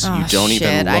rises, you don't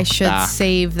even look back. I should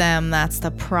save them. That's the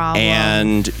problem.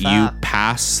 And you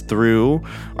pass through.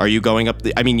 Are you going up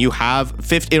you have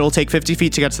 50, it'll take 50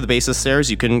 feet to get to the base of the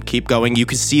stairs. You can keep going. You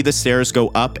can see the stairs go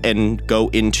up and go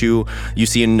into, you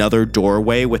see another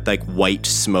doorway with like white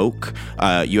smoke.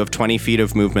 You have 20 feet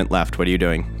of movement left. What are you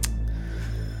doing?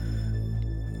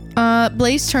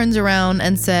 Blaze turns around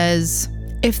and says,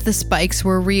 if the spikes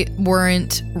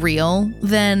weren't real,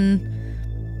 then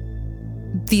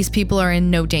these people are in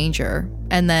no danger,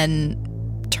 and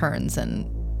then turns and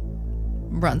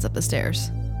runs up the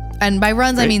stairs. And by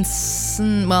runs, Great. I mean,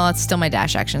 well, it's still my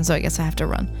dash action, so I guess I have to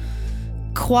run.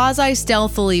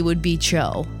 Quasi-stealthily would be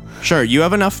chill. Sure, you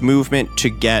have enough movement to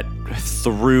get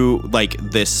through like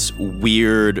this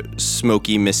weird,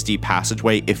 smoky, misty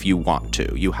passageway if you want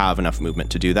to. You have enough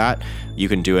movement to do that. You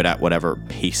can do it at whatever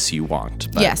pace you want.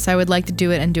 But Yes, I would like to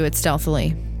do it and do it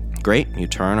stealthily. Great. You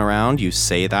turn around, you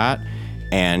say that,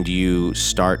 and you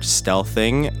start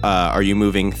stealthing. Are you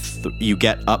moving? You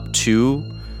get up to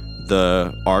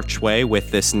the archway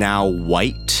with this now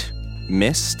white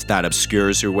mist that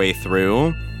obscures your way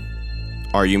through.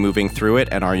 Are you moving through it,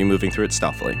 and are you moving through it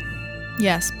stealthily?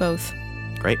 Yes, both.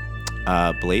 Great.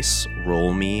 Blaze,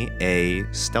 roll me a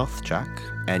stealth check,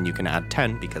 and you can add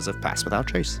 10 because of Pass Without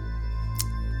Trace.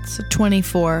 It's a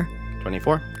 24.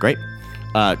 24. Great.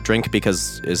 Drink,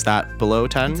 because is that below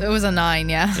 10? It was a 9,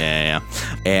 yeah. Yeah.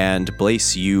 And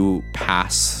Blaze, you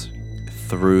pass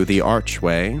through the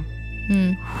archway.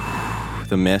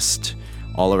 The mist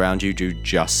all around you do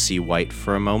just see white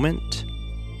for a moment.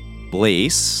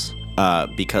 Blaze,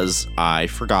 because I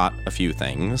forgot a few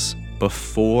things.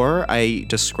 Before I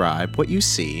describe what you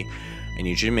see, I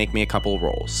need you to make me a couple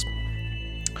rolls.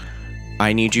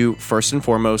 I need you first and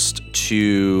foremost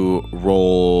to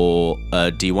roll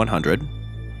a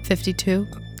D100. 52.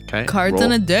 Okay. Cards roll.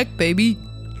 on a deck, baby.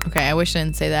 Okay, I wish I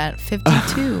didn't say that.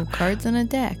 52 cards on a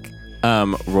deck.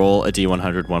 Roll a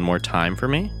D100 one more time for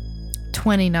me.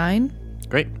 29.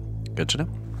 Great. Good to know.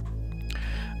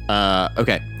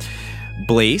 Okay.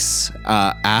 Blaze,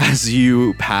 as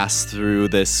you pass through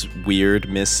this weird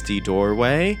misty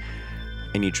doorway,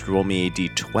 I need you to roll me a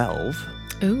D12.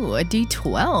 Ooh, a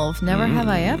D12. Never have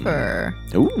I ever.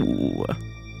 Ooh.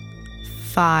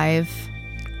 5.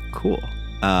 Cool.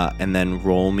 And then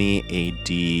roll me a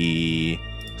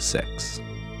D6.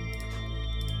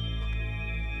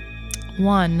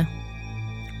 1.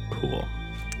 Cool.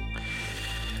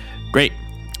 Great.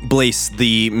 Blaze,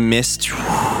 the mist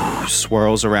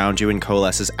swirls around you and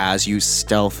coalesces as you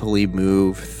stealthily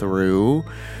move through.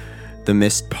 The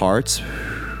mist parts,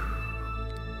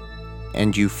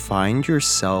 and you find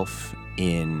yourself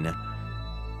in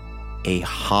a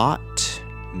hot,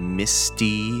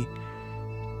 misty,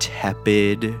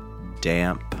 tepid,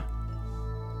 damp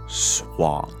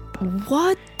swamp.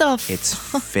 What the It's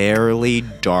fairly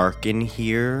dark in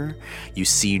here. You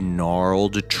see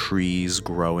gnarled trees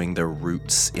growing their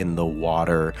roots in the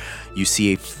water. You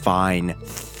see a fine,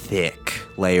 thick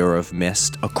layer of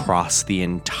mist across the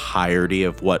entirety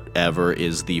of whatever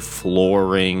is the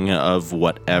flooring of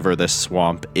whatever the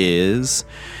swamp is.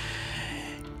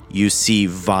 You see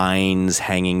vines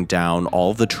hanging down.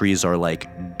 All the trees are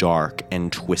like dark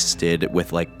and twisted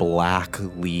with like black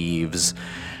leaves.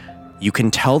 You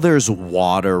can tell there's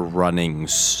water running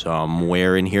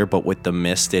somewhere in here, but with the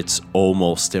mist, it's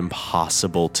almost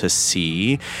impossible to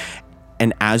see.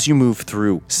 And as you move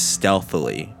through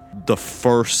stealthily, the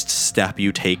first step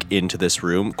you take into this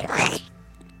room,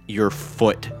 your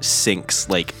foot sinks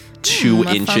like 2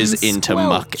 inches into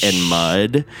muck and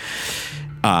mud.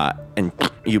 And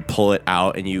you pull it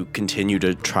out and you continue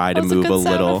to try to move a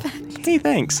little. Hey,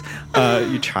 thanks.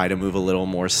 You try to move a little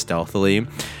more stealthily.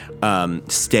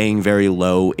 Staying very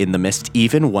low in the mist.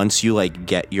 Even once you like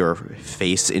get your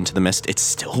face into the mist, it's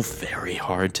still very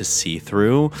hard to see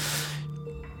through.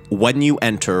 When you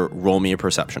enter, roll me a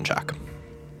perception check.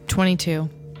 22.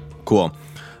 Cool.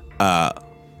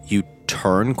 You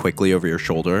turn quickly over your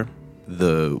shoulder.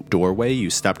 The doorway you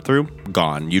stepped through,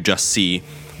 gone. You just see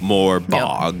more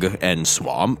bog and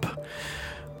swamp.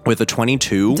 With a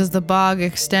 22. Does the bog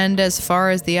extend as far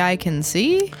as the eye can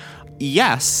see?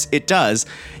 Yes, it does.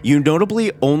 You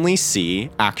notably only see,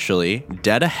 actually,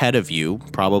 dead ahead of you,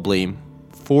 probably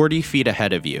 40 feet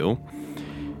ahead of you,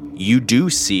 you do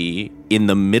see in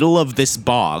the middle of this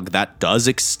bog that does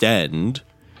extend,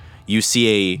 you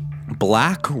see a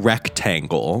black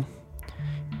rectangle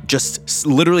just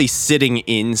literally sitting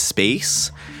in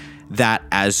space that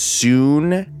as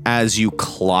soon as you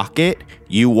clock it,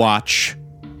 you watch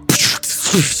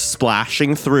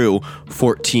splashing through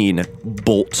 14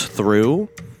 bolt through.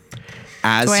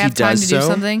 As do I have he does time to do so,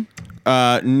 something?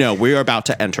 No, we're about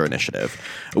to enter initiative.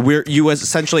 You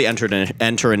essentially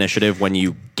enter initiative when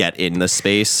you get in the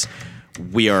space.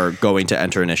 We are going to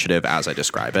enter initiative as I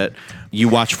describe it. You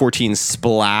watch 14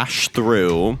 splash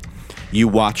through. You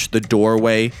watch the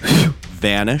doorway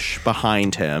vanish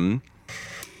behind him.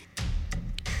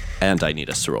 And I need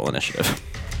us to roll initiative.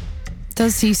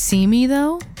 Does he see me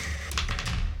though?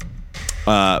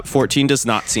 14 does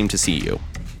not seem to see you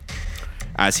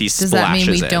as he Does splashes that mean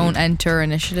we in. don't enter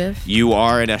initiative? You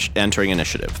are entering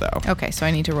initiative, though. Okay, so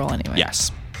I need to roll anyway.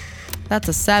 Yes. That's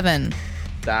a 7.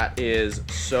 That is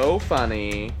so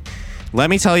funny. Let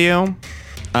me tell you,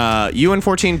 you and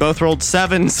 14 both rolled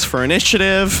 7s for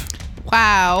initiative.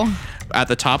 Wow. At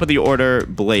the top of the order,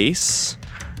 Blaze,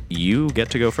 you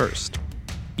get to go first.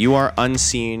 You are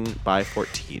unseen by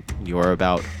 14. You are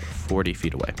about 40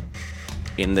 feet away.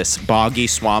 In this boggy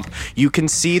swamp, you can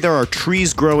see there are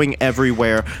trees growing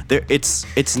everywhere.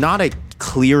 It's not a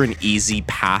clear and easy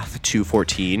path to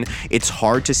 14. It's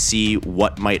hard to see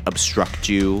what might obstruct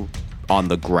you on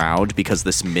the ground because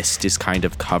this mist is kind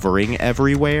of covering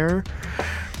everywhere.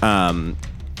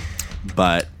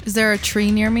 But is there a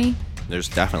tree near me? There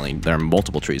are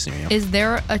multiple trees near you. Is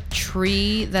there a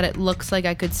tree that it looks like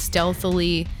I could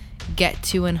stealthily get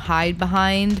to and hide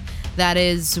behind that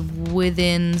is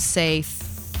within, say,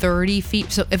 30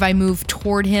 feet? So if I move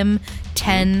toward him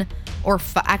 10 or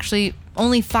actually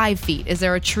only 5 feet, is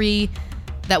there a tree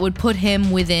that would put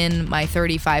him within my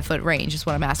 35-foot range is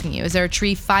what I'm asking you. Is there a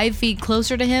tree 5 feet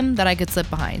closer to him that I could slip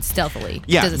behind stealthily?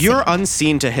 Yeah, you're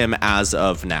unseen to him as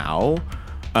of now.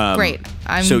 Great.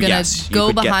 I'm so going yes, to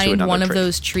go behind one tree. of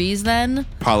those trees then.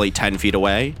 Probably 10 feet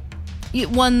away.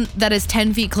 One that is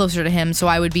 10 feet closer to him, so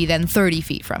I would be then 30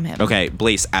 feet from him. Okay,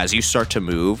 Blaze, as you start to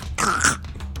move,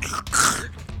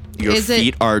 your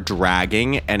feet are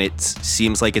dragging, and it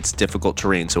seems like it's difficult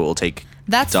terrain, so it will take.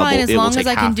 That's fine as long as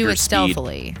I can do it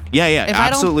stealthily. Yeah,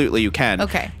 absolutely you can.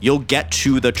 Okay. You'll get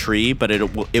to the tree, but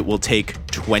it will take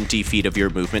 20 feet of your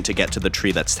movement to get to the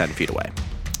tree that's 10 feet away.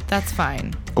 That's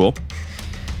fine. Cool.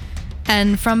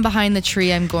 And from behind the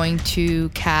tree, I'm going to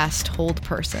cast Hold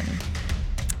Person.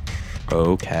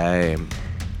 Okay.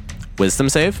 Wisdom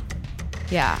save?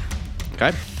 Yeah.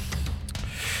 Okay.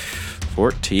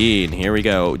 14. Here we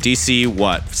go. DC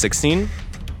what? 16?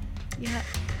 Yeah.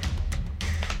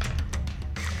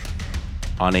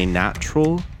 On a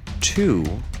natural 2.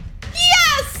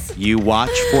 Yes! You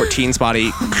watch 14's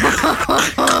body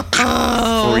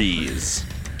freeze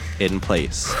in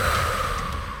place.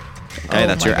 Okay,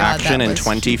 that's your action and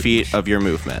 20 feet of your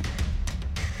movement.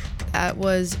 That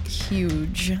was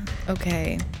huge.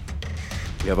 Okay.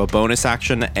 You have a bonus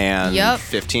action and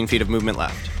 15 feet of movement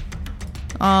left.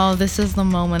 Oh, this is the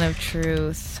moment of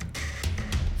truth.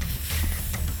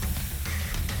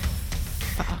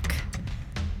 Fuck.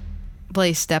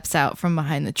 Blaze steps out from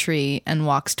behind the tree and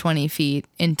walks 20 feet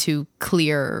into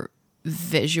clear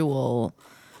visual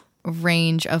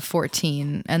range of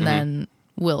 14 and then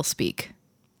will speak.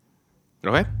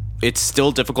 Okay. It's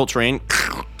still difficult terrain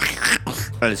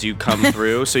as you come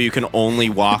through, so you can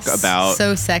only walk about...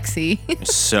 So sexy.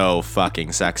 So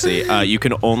fucking sexy. You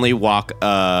can only walk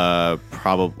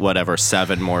probably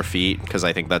 7 more feet, because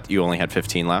I think that you only had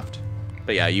 15 left.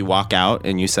 But yeah, you walk out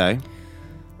and you say...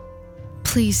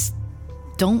 Please,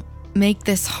 don't make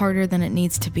this harder than it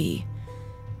needs to be.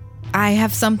 I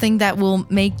have something that will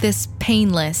make this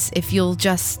painless if you'll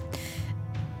just...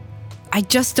 I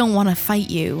just don't want to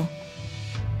fight you.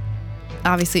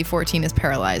 Obviously, 14 is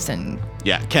paralyzed and...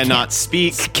 Yeah, cannot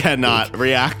speak, cannot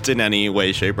react in any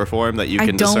way, shape, or form that you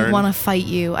can discern. I don't want to fight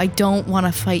you. I don't want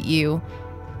to fight you.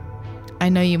 I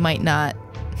know you might not.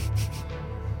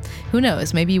 Who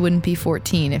knows? Maybe you wouldn't be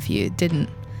 14 if you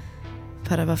didn't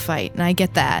put up a fight. And I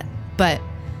get that. But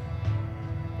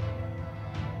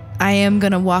I am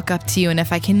going to walk up to you. And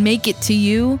if I can make it to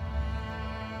you,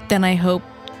 then I hope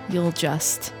you'll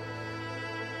just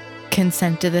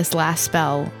consent to this last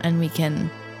spell and we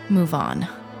can move on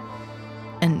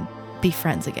and be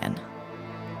friends again.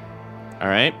 All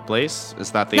right, Blaze,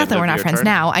 is that the not end that of we're not your friends turn?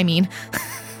 now. I mean,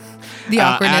 the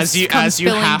awkwardness comes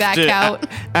spilling back out.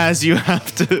 As you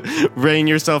have to rein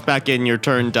yourself back in, your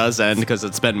turn does end because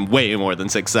it's been way more than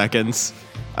 6 seconds.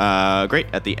 Great.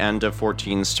 At the end of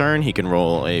 14's turn, he can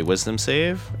roll a wisdom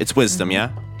save. It's wisdom,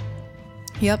 yeah?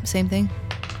 Yep, same thing.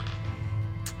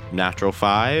 Natural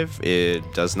 5.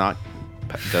 It does not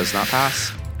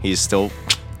pass. He's still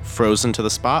frozen to the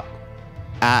spot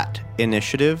at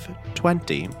initiative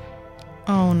 20.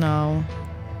 Oh no.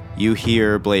 You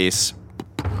hear Blaze.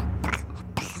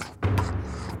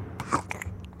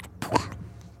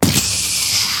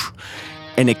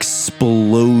 An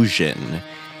explosion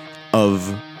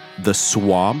of the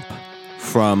swamp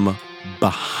from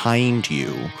behind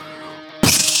you.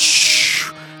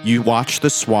 You watch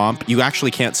the swamp. You actually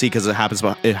can't see because it happens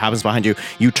behind you.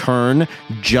 You turn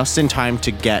just in time to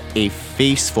get a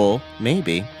faceful,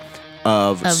 maybe,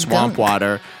 of swamp gunk.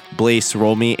 water. Blaze,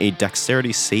 roll me a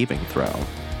dexterity saving throw.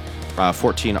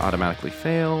 14 automatically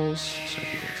fails.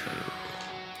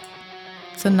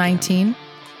 So 19.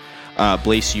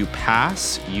 Blaze, you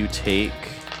pass. You take...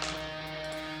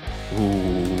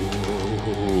 Ooh,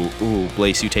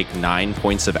 Blaze, you take 9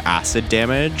 points of acid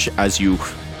damage as you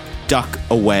duck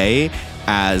away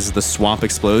as the swamp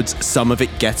explodes. Some of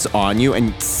it gets on you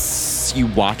and you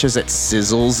watch as it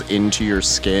sizzles into your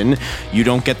skin. You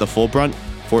don't get the full brunt.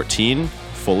 14,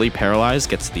 fully paralyzed,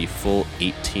 gets the full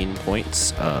 18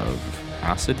 points of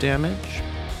acid damage.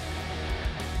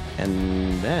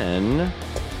 And then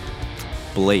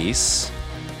Blaze,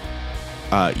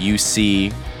 you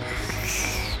see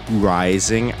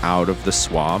rising out of the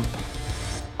swamp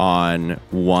on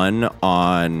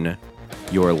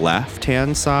your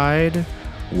left-hand side,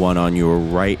 one on your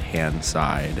right-hand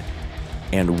side,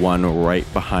 and one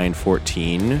right behind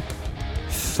 14.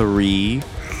 3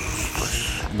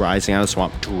 rising out of the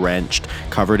swamp, drenched,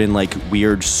 covered in like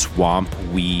weird swamp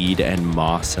weed and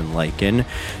moss and lichen.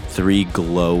 3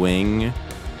 glowing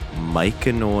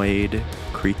myconoid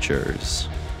creatures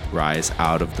rise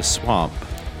out of the swamp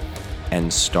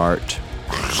and start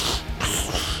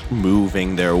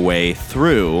moving their way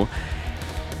through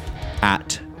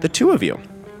at the 2 of you.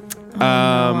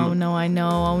 Oh no, I know.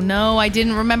 Oh no, I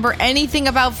didn't remember anything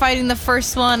about fighting the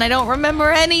first one. I don't remember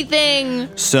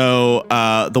anything. So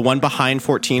the one behind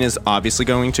 14 is obviously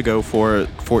going to go for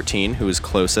 14, who is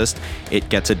closest. It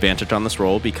gets advantage on this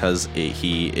roll because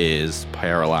he is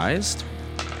paralyzed.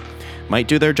 Might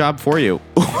do their job for you.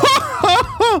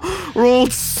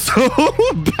 rolled so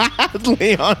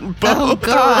badly on both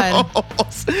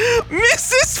rolls.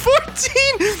 Misses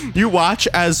 14. You watch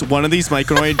as one of these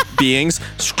myconoid beings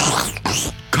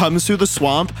comes through the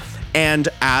swamp, and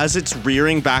as it's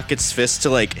rearing back its fist to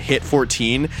like hit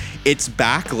 14, its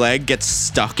back leg gets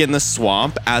stuck in the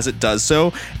swamp as it does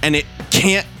so, and it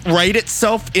can't right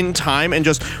itself in time and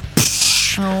just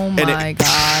my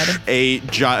God. A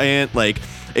giant like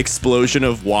explosion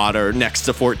of water next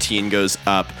to 14 goes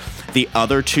up. The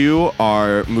other two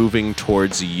are moving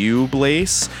towards you,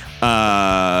 Blaze.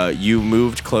 You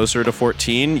moved closer to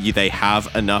 14. They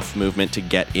have enough movement to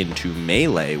get into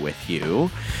melee with you.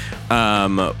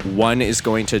 One is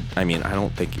going to, I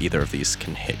don't think either of these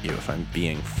can hit you, if I'm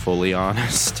being fully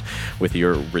honest with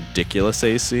your ridiculous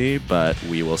AC, but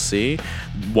we will see.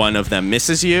 One of them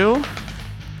misses you.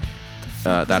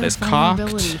 That is cocked.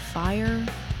 Vulnerability, fire.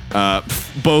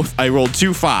 Both, I rolled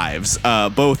 2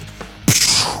 5s. Both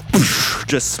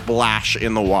just splash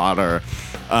in the water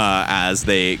as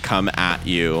they come at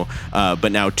you.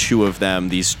 But now 2 of them,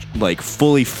 these like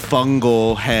fully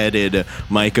fungal-headed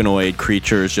myconoid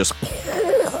creatures, just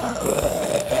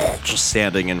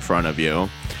standing in front of you.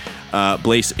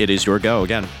 Blaze, it is your go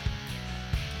again.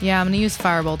 Yeah, I'm gonna use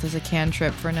Firebolt as a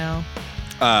cantrip for now.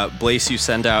 Blaze, you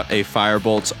send out a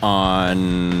firebolt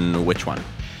on which one?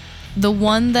 The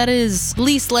one that is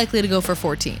least likely to go for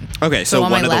 14. Okay, so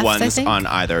on one my of the left, ones on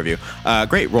either of you.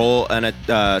 Great. Roll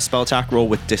a spell attack roll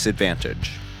with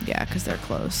disadvantage. Yeah, because they're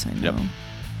close. I know. Yep.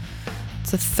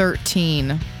 It's a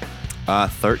 13.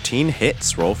 13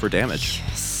 hits. Roll for damage.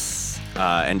 Yes.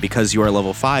 And because you are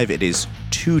level 5, it is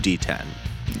 2d10.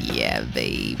 Yeah,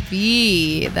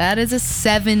 baby. That is a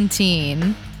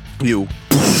 17.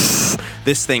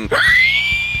 This thing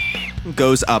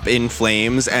goes up in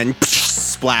flames and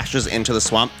splashes into the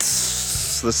swamp.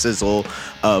 The sizzle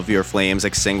of your flames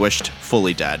extinguished,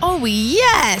 fully dead. Oh,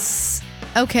 yes.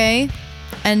 Okay.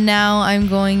 And now I'm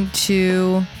going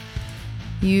to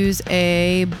use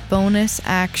a bonus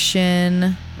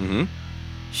action. Mm-hmm.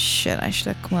 Shit, I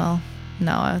should have, well,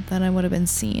 no, then I would have been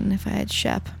seen if I had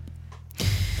Shep.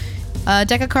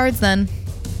 Deck of cards then.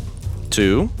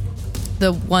 2.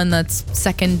 The one that's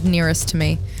second nearest to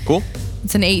me. Cool.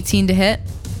 It's an 18 to hit.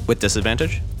 With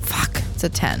disadvantage? Fuck, it's a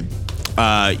 10.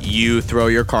 You throw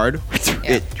your card.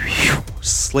 Yeah. It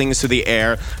slings through the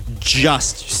air,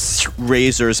 just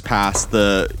razors past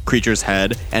the creature's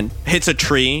head and hits a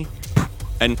tree,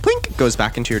 and plink, goes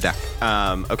back into your deck.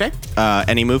 Okay.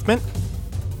 Any movement?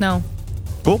 No.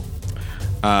 Cool.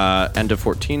 End of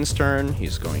 14's turn.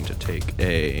 He's going to take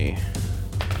a...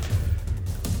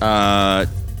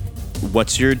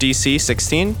 what's your DC?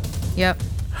 16? Yep.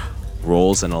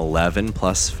 Rolls an 11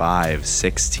 plus 5,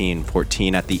 16,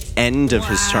 14. At the end of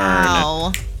his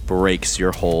turn, breaks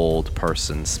your hold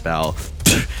person spell.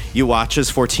 You watch as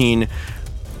 14...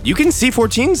 You can see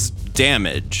 14's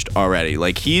damaged already.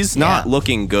 Like, he's not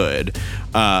looking good.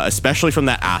 Especially from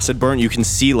that acid burn. You can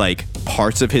see, like,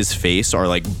 parts of his face are,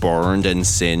 like, burned and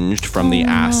singed from the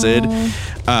acid.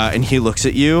 And he looks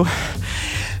at you.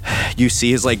 You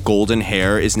see his like golden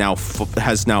hair is now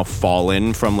has now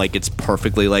fallen from like it's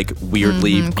perfectly like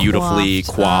weirdly beautifully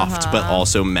coiffed but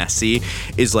also messy,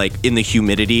 is like in the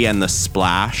humidity and the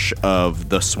splash of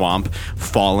the swamp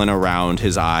fallen around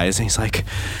his eyes, and he's like,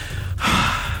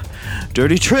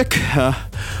 dirty trick,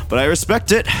 but I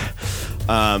respect it.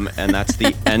 And that's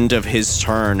the end of his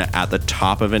turn. At the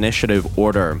top of initiative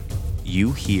order,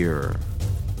 you hear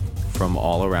from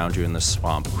all around you in the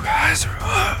swamp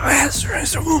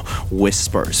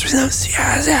whispers.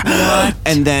 What?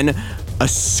 And then a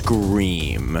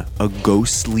scream, a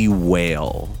ghostly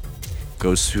wail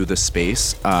goes through the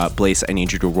space. Blaze, I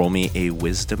need you to roll me a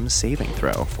wisdom saving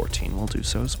throw. 14 will do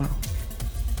so as well.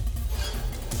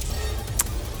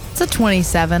 It's a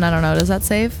 27. I don't know. Does that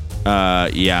save?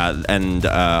 Yeah, and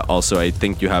also I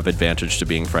think you have advantage to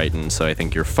being frightened, so I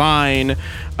think you're fine.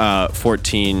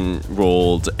 14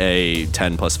 rolled a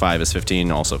 10 plus 5 is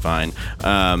 15, also fine.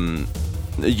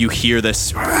 You hear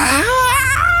this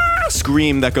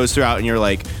scream that goes throughout, and you're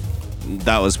like,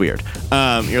 that was weird.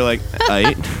 You're like,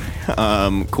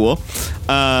 cool.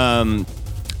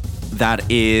 That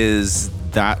is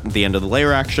the end of the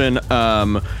layer action.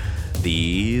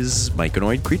 These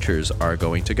myconoid creatures are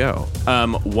going to go.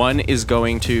 One is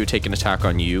going to take an attack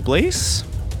on you, Blaze.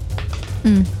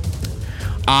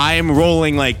 I'm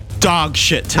rolling like dog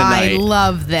shit tonight. I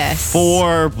love this.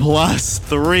 4 plus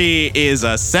 3 is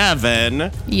a 7.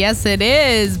 Yes, it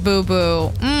is,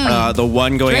 boo-boo. The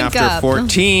one going Drink after up.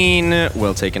 14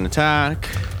 will take an attack.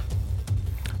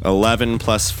 11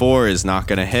 plus 4 is not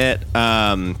going to hit.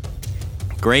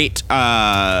 Great.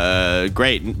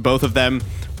 Great. Both of them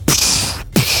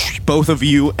both of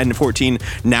you and 14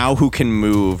 now who can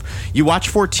move. You watch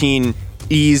 14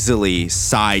 easily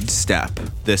sidestep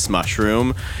this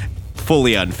mushroom,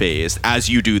 fully unfazed, as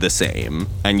you do the same.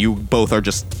 And you both are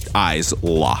just eyes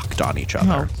locked on each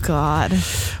other. Oh, God.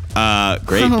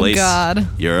 Great, Oh, Blaze. God.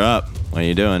 You're up. What are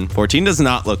you doing? 14 does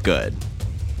not look good.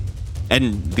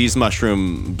 And these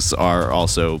mushrooms are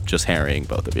also just harrying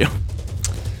both of you.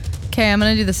 Okay, I'm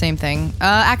going to do the same thing.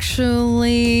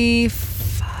 Actually,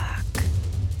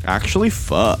 Actually,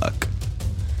 fuck.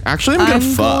 Actually, I'm gonna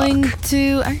fuck.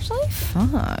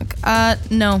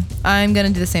 No, I'm going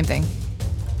to do the same thing.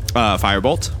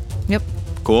 Firebolt. Yep.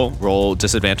 Cool. Roll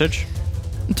disadvantage.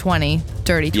 20.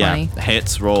 Dirty 20. Yeah.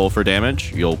 Hits. Roll for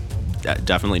damage. You'll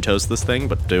definitely toast this thing,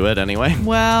 but do it anyway.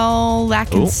 Well,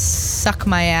 that can Ooh. suck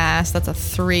my ass. That's a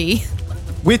 3.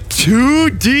 With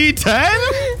 2d10?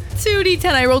 2d10.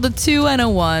 I rolled a 2 and a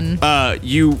 1.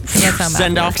 You That's how math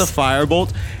send off the works.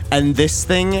 firebolt, and this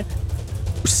thing,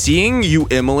 seeing you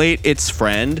immolate its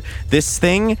friend, this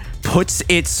thing puts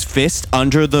its fist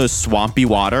under the swampy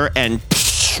water and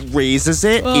raises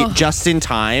it just in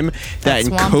time that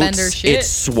swamp bender coats shit. its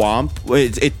swamp.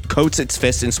 It coats its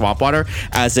fist in swamp water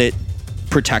as it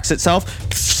protects itself.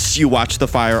 You watch the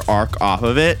fire arc off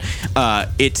of it.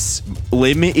 Its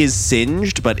limb is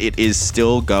singed, but it is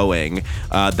still going.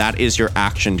 That is your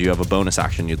action. Do you have a bonus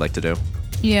action you'd like to do?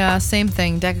 Yeah, same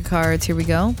thing. Deck of cards. Here we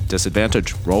go.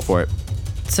 Disadvantage. Roll for it.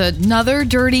 It's another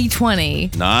dirty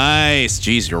 20. Nice.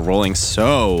 Jeez, you're rolling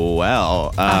so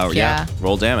well. Yeah.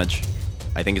 Roll damage.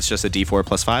 I think it's just a d4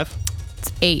 plus 5.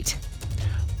 It's 8.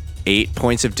 8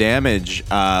 points of damage.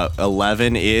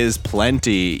 11 is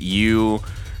plenty. You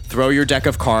throw your deck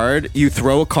of card. You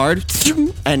throw a card,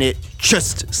 and it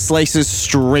just slices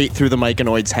straight through the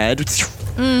Myconoid's head.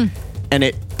 And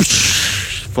it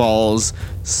falls,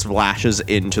 splashes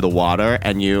into the water,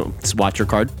 and you watch your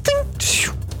card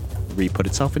re-put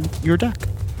itself in your deck.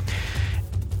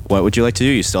 What would you like to do?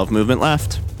 You still have movement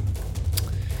left.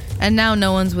 And now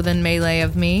no one's within melee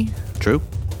of me. True.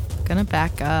 Gonna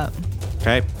back up.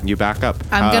 Okay, you back up.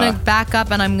 I'm gonna back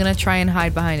up and I'm gonna try and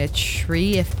hide behind a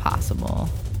tree if possible.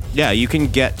 Yeah, you can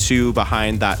get to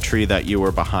behind that tree that you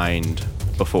were behind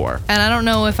before. And I don't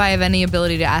know if I have any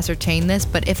ability to ascertain this,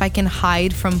 but if I can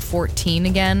hide from 14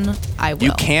 again, I will.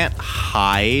 You can't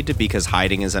hide because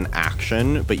hiding is an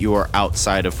action, but you are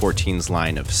outside of 14's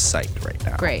line of sight right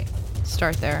now. Great.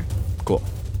 Start there. Cool.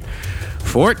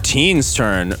 14's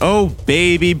turn. Oh,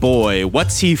 baby boy,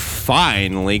 what's he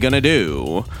finally gonna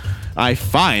do? I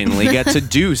finally get to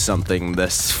do something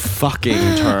this fucking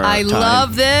turn. I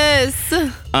love this.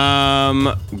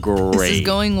 Great. This is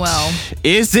going well.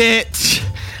 Is it?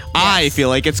 I feel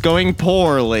like it's going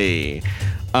poorly.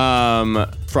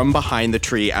 From behind the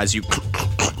tree, as you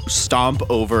stomp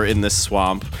over in this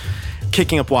swamp,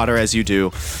 kicking up water as you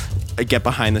do, get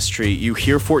behind this tree, you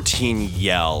hear 14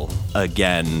 yell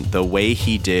again, the way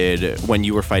he did when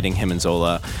you were fighting him and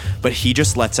Zola, but he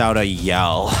just lets out a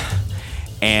yell.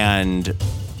 And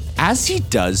as he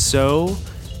does so,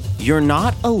 you're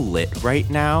not alit right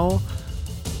now,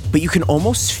 but you can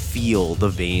almost feel the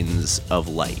veins of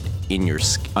light in your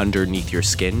underneath your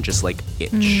skin, just like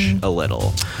itch a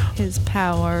little. His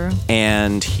power.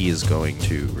 And he is going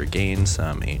to regain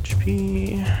some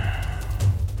HP.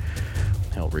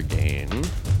 He'll regain.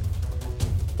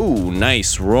 Ooh,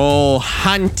 nice roll,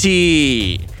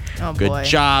 Hunty. Oh, Good boy.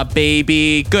 job,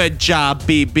 baby. Good job,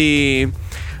 BB.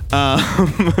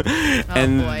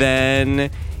 And boy. then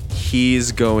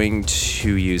he's going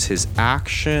to use his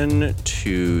action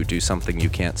to do something you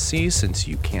can't see, since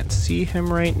you can't see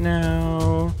him right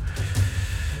now.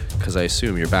 Because I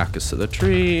assume your back is to the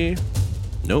tree.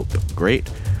 Nope. Great.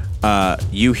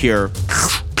 You hear...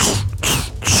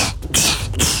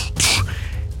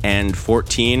 And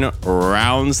 14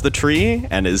 rounds the tree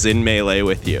and is in melee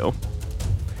with you.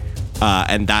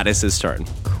 And that is his turn.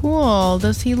 Cool.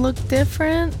 Does he look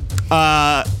different?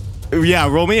 Yeah,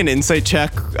 roll me an insight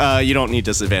check. You don't need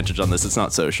disadvantage on this. It's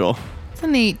not social. It's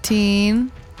an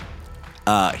 18.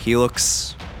 He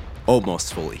looks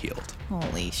almost fully healed.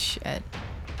 Holy shit.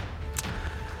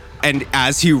 And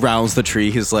as he rounds the tree,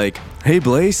 he's like, "Hey,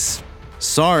 Blaze.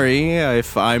 Sorry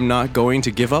if I'm not going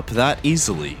to give up that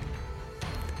easily."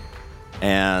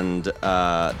 And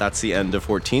that's the end of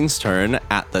 14's turn.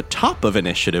 At the top of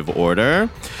initiative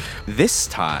order, this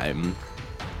time,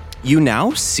 you now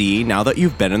see, now that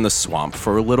you've been in the swamp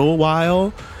for a little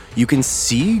while, you can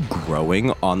see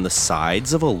growing on the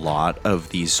sides of a lot of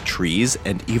these trees,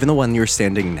 and even the one you're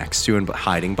standing next to and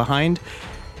hiding behind,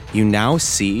 you now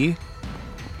see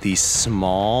these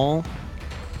small,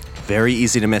 very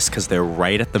easy to miss because they're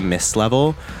right at the mist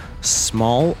level,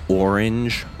 small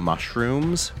orange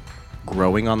mushrooms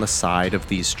growing on the side of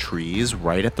these trees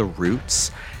right at the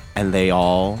roots, and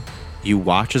you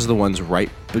watch as the ones right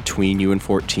between you and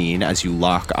 14, as you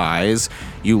lock eyes,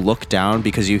 you look down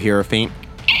because you hear a faint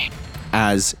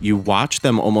as you watch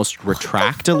them almost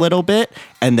retract a little bit,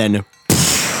 and then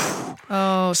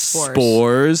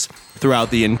spores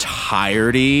throughout the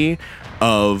entirety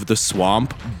of the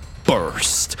swamp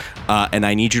burst. And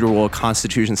I need you to roll a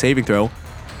Constitution saving throw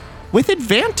with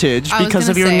advantage because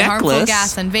of your necklace. Harmful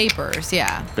gas and vapors,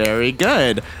 yeah. Very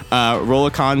good. Roll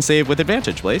a con save with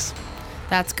advantage, Blaze.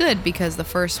 That's good because the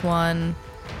first one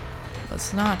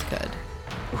was not good.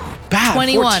 Bad.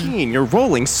 21. 14. You're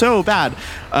rolling so bad.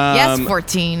 Yes,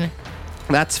 14.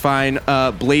 That's fine.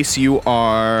 Blaze, you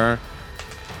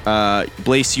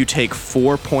take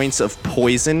 4 points of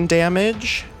poison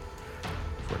damage.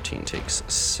 14 takes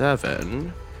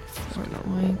 7. 4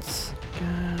 points.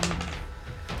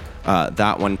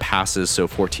 That one passes, so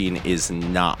 14 is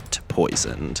not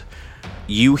poisoned.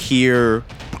 You hear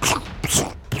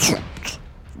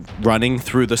running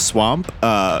through the swamp,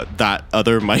 that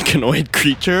other myconoid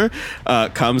creature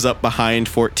comes up behind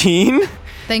 14.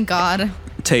 Thank God.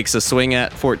 Takes a swing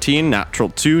at 14. Natural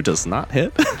 2 does not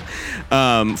hit.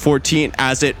 14,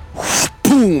 as it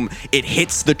boom, it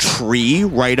hits the tree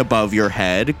right above your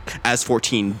head as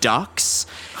 14 ducks.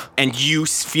 And you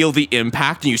feel the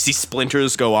impact, and you see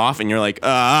splinters go off, and you're like,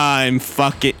 I'm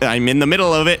in the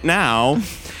middle of it now.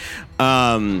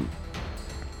 And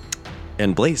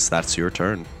Blaze, that's your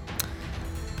turn.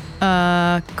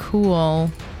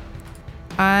 Cool.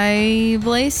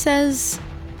 Blaze says,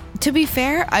 to be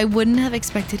fair, I wouldn't have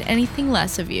expected anything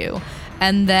less of you.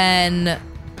 And then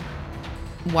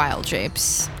wild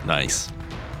shapes. Nice.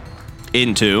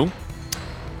 Into?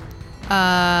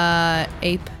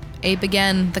 Ape. Ape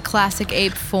again, the classic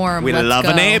ape form. We love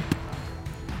an ape.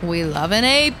 We love an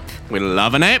ape. We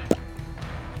love an ape.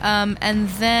 And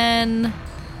then,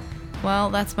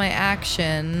 well, that's my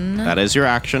action. That is your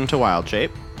action to wild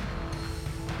shape.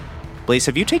 Blaze,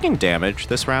 have you taken damage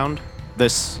this round?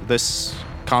 This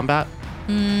combat?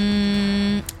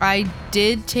 I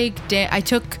did take I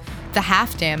took the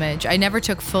half damage. I never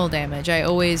took full damage.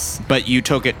 But you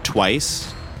took it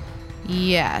twice?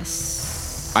 Yes.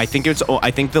 I think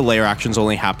the layer actions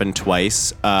only happen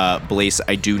twice. Blaze,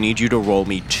 I do need you to roll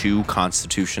me 2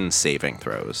 Constitution saving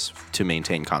throws to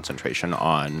maintain concentration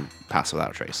on Pass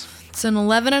Without a Trace. It's an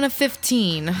 11 and a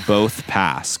 15. Both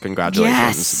pass.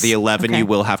 Congratulations. Yes. The 11 you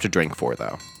will have to drink for,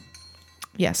 though.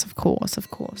 Yes, of course.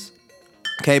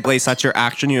 Okay, Blaze, that's your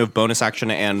action. You have bonus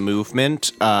action and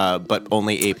movement, but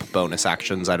only ape bonus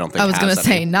actions. I don't think I was going to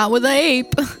say, not with an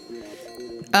ape.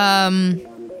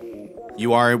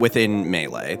 You are within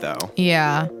melee, though.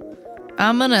 Yeah.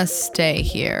 I'm going to stay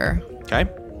here. Okay,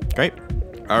 great.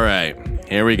 All right,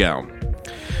 here we go.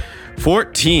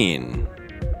 14.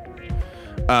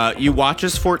 You watch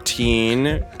as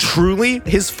 14, truly,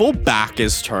 his full back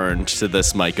is turned to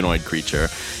this myconoid creature.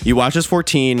 You watch as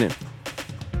 14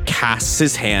 casts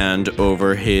his hand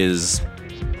over his...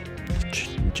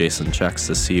 Jason checks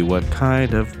to see what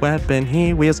kind of weapon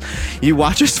he wields. You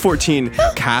watch as 14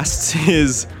 casts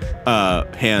his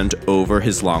hand over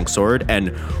his longsword, and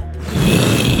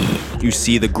you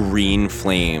see the green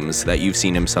flames that you've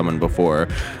seen him summon before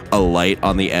alight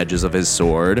on the edges of his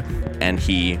sword, and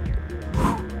he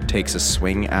takes a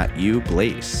swing at you,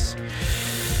 Blaze.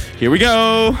 Here we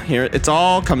go. Here, it's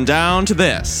all come down to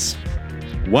this.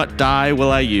 What die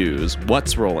will I use?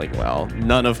 What's rolling well?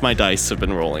 None of my dice have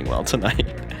been rolling well tonight.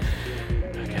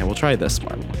 Okay, we'll try this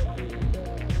one.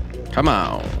 Come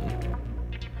on.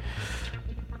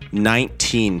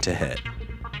 19 to hit.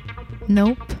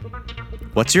 Nope.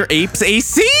 What's your ape's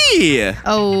AC?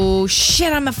 Oh,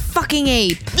 shit, I'm a fucking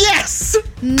ape. Yes!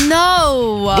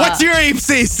 No! What's your ape's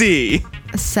AC?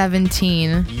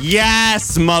 17.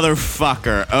 Yes,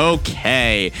 motherfucker.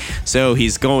 Okay. So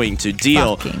he's going to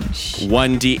deal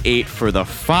 1d8 for the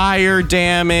fire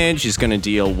damage. He's going to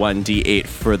deal 1d8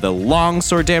 for the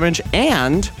longsword damage.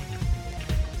 And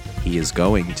he is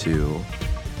going to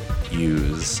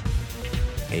use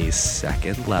a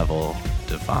 2nd level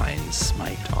Divine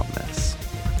Smite on this.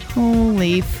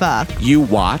 Holy fuck. You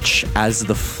watch as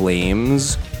the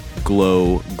flames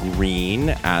glow green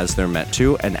as they're meant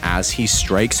to, and as he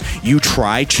strikes, you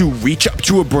try to reach up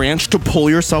to a branch to pull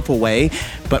yourself away,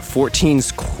 but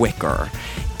 14's quicker.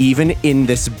 Even in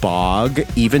this bog,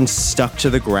 even stuck to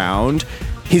the ground,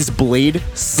 his blade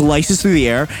slices through the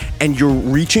air, and you're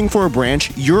reaching for a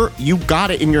branch. You got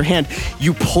it in your hand.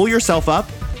 You pull yourself up,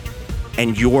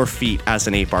 and your feet as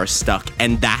an ape are stuck,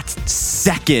 and that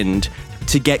 2nd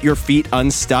to get your feet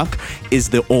unstuck is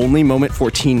the only moment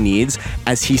 14 needs,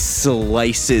 as he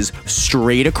slices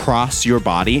straight across your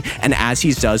body. And as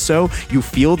he does so, you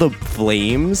feel the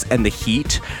flames and the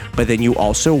heat, but then you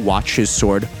also watch his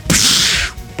sword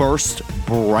burst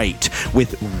bright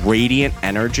with radiant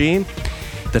energy.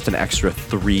 That's an extra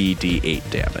 3d8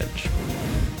 damage.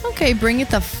 Okay, bring it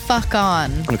the fuck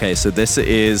on. Okay, so this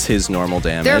is his normal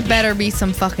damage. There better be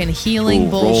some fucking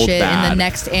healing bullshit in the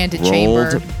next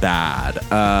antechamber. Rolled bad.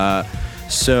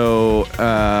 So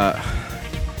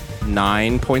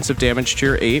 9 points of damage to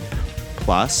your ape,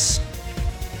 plus.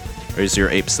 Or is your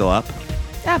ape still up?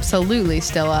 Absolutely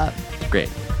still up. Great.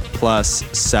 Plus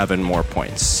 7 more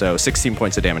points. So 16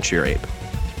 points of damage to your ape.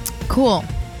 Cool.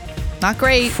 Not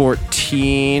great.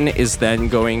 14 is then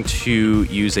going to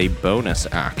use a bonus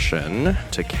action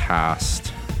to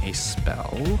cast a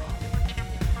spell.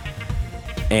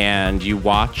 And you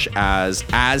watch as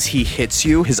he hits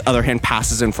you, his other hand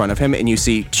passes in front of him, and you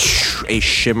see a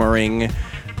shimmering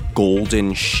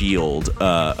golden shield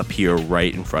appear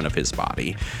right in front of his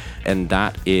body. And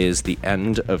that is the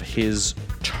end of his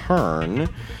turn.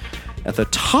 At the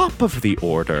top of the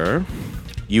order,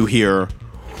 you hear...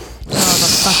 Oh, the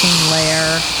fucking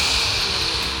lair.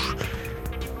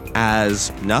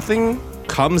 As nothing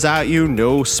comes at you,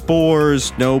 no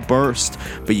spores, no burst,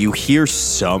 but you hear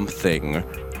something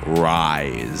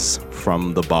rise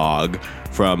from the bog.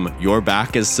 From your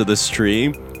back is to this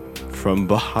tree. From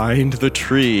behind the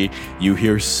tree, you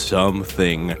hear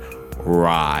something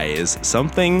rise.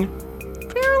 Something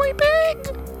fairly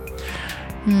big.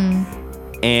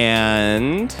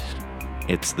 And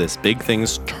it's this big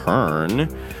thing's turn.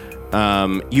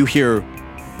 You hear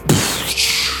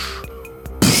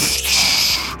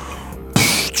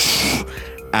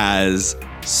as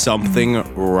something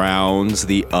rounds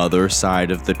the other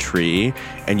side of the tree,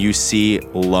 and you see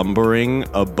lumbering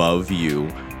above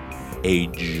you a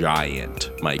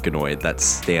giant myconoid that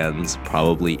stands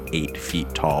probably 8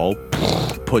 feet tall,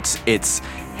 puts its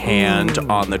hand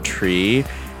on the tree,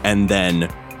 and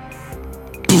then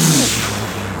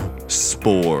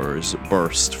spores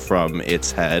burst from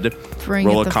its head.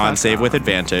 Roll a con save with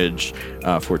advantage.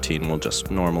 14 will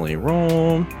just normally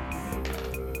roll.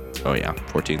 Oh yeah,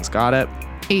 14's got it.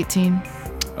 18.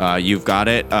 You've got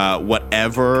it.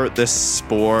 Whatever the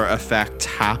spore effect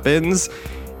happens,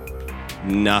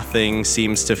 nothing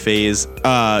seems to phase.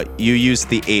 You use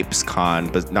the ape's con,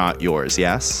 but not yours,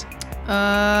 yes?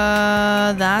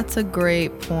 That's a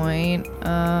great point.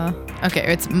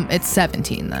 Okay, it's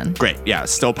 17 then. Great, yeah, it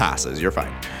still passes. You're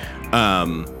fine.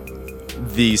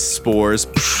 These spores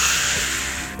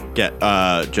get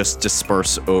just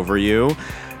disperse over you,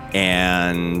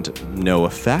 and no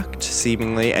effect,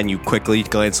 seemingly. And you quickly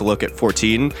glance a look at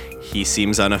 14. He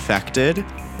seems unaffected.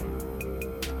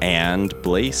 And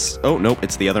Blaze. Oh, nope,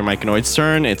 it's the other myconoid's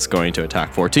turn. It's going to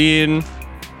attack 14.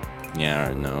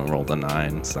 Yeah, no, roll the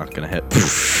 9. It's not going to hit.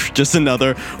 Just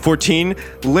another 14.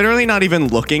 Literally not even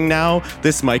looking now.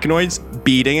 This myconoid's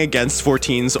beating against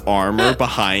 14's armor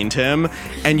behind him.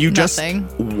 And you just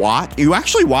watch. You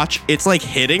actually watch. It's like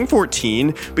hitting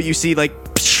 14, but you see like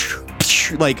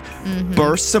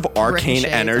bursts of arcane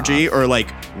energy or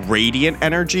like radiant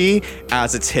energy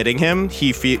as it's hitting him.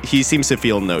 He seems to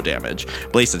feel no damage.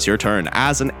 Blaze, it's your turn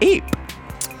as an ape.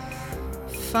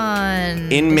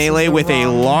 Fun. In melee with a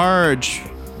large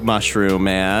mushroom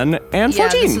man and 14. Yeah,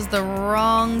 this is the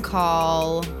wrong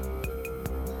call.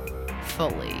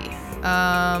 Fully.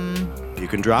 You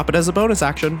can drop it as a bonus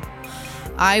action.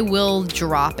 I will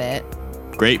drop it.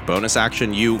 Great. Bonus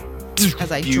action.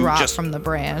 As I drop from the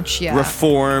branch, yeah.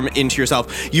 Reform into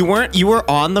yourself. You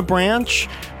were on the branch,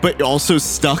 but also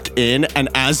stuck in, and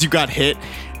as you got hit,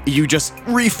 you just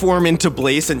reform into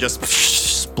Blaze and just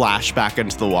splash back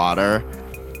into the water.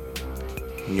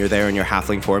 And you're there in your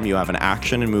halfling form. You have an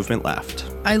action and movement left.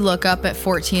 I look up at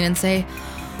 14 and say,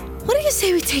 what do you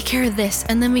say we take care of this,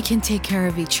 and then we can take care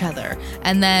of each other?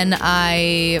 And then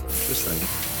I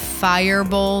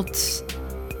firebolt.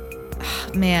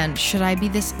 Man, should I be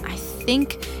this? I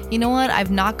think, you know what? I've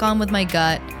not gone with my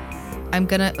gut. I'm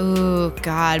gonna, oh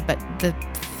God, but the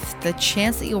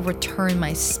chance that you'll return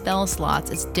my spell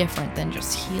slots is different than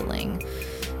just healing.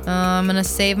 I'm gonna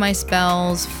save my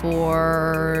spells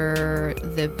for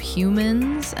the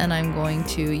humans, and I'm going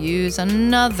to use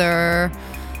another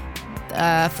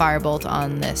firebolt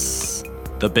on this.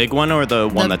 The big one or the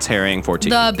one that's harrying 14?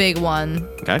 The big one.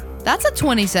 Okay. That's a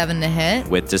 27 to hit.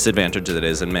 With disadvantage that it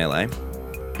is in melee.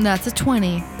 That's a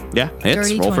 20. Yeah, hits.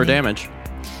 Dirty Roll 20. for damage.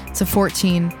 It's a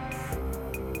 14.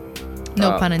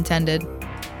 No pun intended.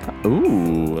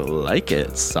 Ooh, like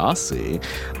it. Saucy.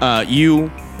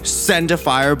 You send a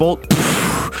firebolt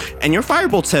and your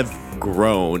firebolts have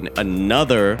grown.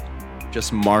 Another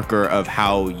just marker of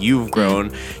how you've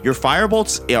grown. Your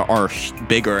firebolts are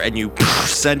bigger, and you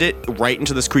send it right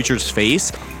into this creature's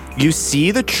face. You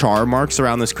see the char marks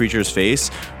around this creature's face,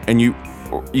 and you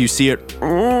see it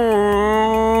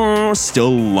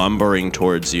still lumbering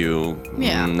towards you.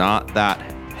 Yeah. Not that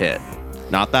hit.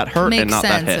 Not that hurt. Makes and not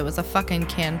sense. that hit. It was a fucking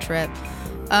cantrip.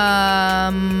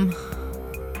 That's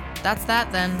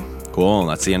that then. Cool.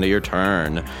 That's the end of your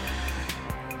turn.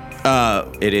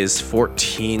 It is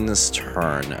 14's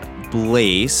turn.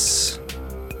 Blaze,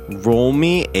 roll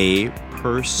me a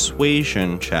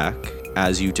persuasion check,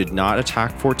 as you did not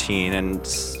attack 14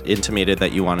 and intimated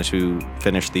that you wanted to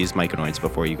finish these myconoids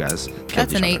before you guys killed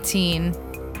That's each an other. 18.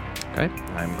 Okay.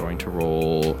 I'm going to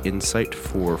roll insight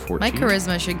for 14. My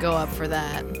charisma should go up for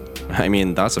that. I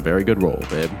mean, that's a very good roll,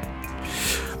 babe.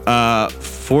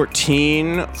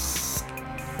 14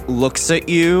 looks at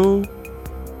you,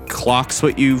 clocks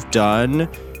what you've done,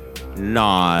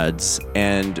 nods,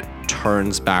 and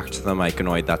turns back to the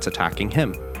myconoid that's attacking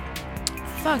him.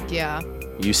 Fuck yeah.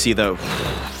 You see the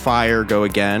fire go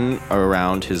again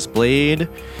around his blade.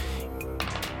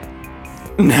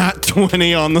 Nat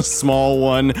 20 on the small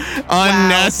one.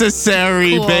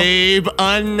 Unnecessary, Cool. babe.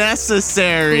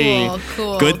 Unnecessary.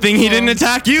 Cool, Good thing he cool. didn't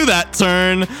attack you that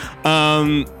turn.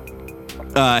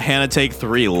 Hannah, take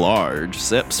 3 large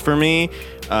sips for me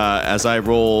as I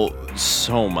roll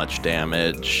so much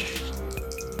damage.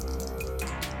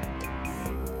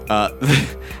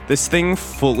 This thing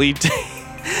fully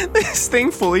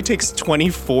takes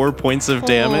 24 points of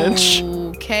damage.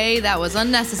 Okay, that was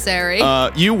unnecessary.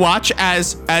 You watch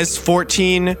as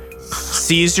 14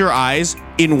 sees your eyes,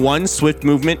 in one swift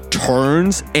movement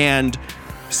turns and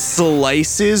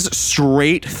slices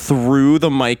straight through the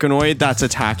myconoid that's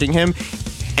attacking him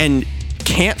and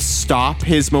can't stop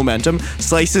his momentum,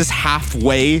 slices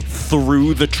halfway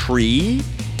through the tree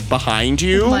behind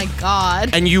you. Oh my god.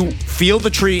 And you feel the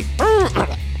tree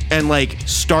and like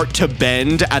start to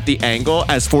bend at the angle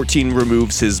as 14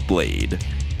 removes his blade.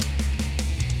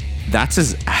 That's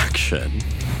his action.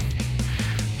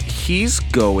 He's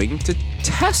going to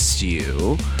test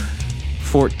you.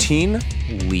 14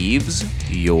 leaves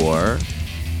your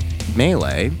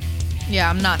melee Yeah,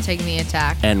 I'm not taking the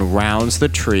attack. and rounds the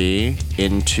tree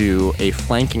into a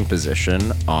flanking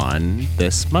position on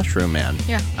this mushroom man.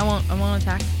 Yeah, I won't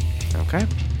attack. Okay.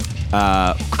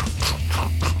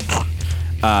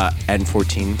 And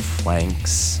 14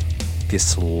 flanks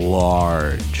this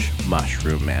large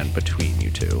mushroom man between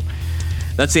you two.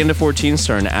 That's the end of 14's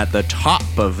turn. At the top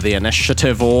of the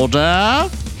initiative order.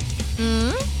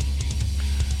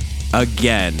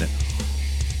 Again,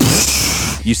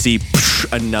 you see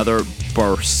another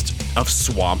burst of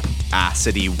swamp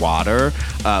acidy water.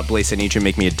 Blaze, I need you to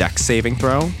make me a dex saving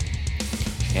throw.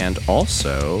 And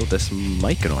also, this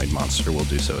myconoid monster will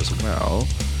do so as well.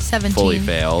 17. Fully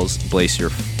fails. Blaze,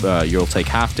 you'll take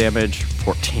half damage.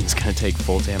 14's gonna take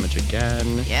full damage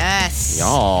again. Yes.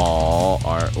 Y'all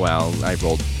are, well, I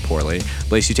rolled poorly.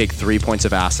 Blaze, you take 3 points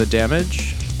of acid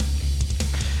damage.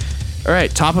 All right,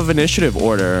 top of initiative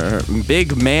order.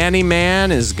 Big Manny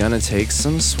Man is gonna take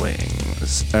some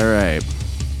swings. All right.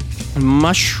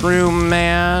 Mushroom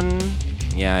Man.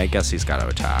 Yeah, I guess he's got to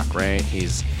attack, right?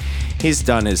 He's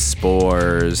done his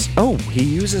spores. Oh, he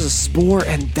uses a spore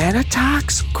and then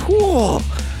attacks? Cool.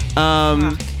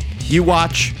 You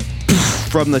watch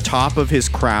from the top of his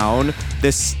crown,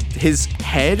 his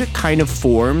head kind of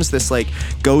forms, this like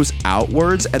goes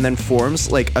outwards and then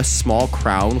forms like a small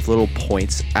crown with little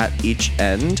points at each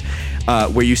end,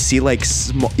 where you see like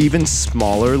even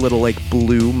smaller little like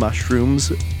blue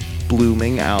mushrooms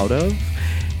blooming out of.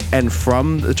 And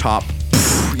from the top,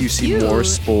 you see more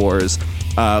spores.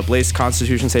 Blaze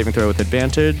Constitution saving throw with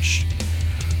advantage.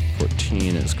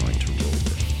 14 is going to roll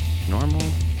with normal.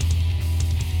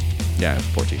 Yeah,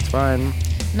 14's fine.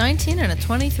 19 and a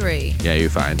 23. Yeah, you're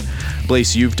fine.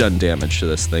 Blaze, you've done damage to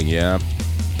this thing, yeah?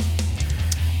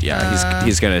 Yeah,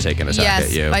 he's going to take an attack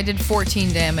at you. Yes, I did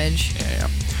 14 damage.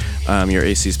 Yeah. Your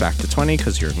AC's back to 20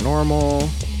 because you're normal.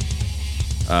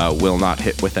 Will not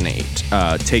hit with an 8.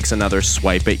 Takes another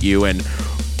swipe at you and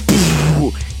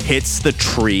hits the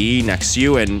tree next to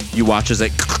you, and you watch as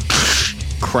it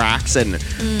cracks and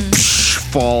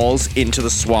falls into the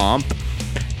swamp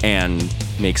and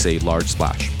makes a large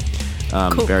splash.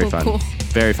 Cool, very cool, fun. cool.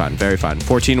 Very fun, very fun.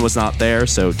 14 was not there,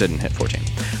 so didn't hit 14.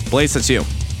 Blaze, that's you.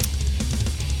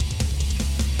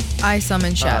 I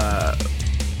summon Shep.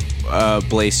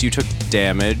 Blaze, you took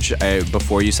damage.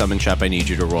 Before you summon Shep, I need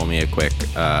you to roll me a quick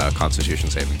Constitution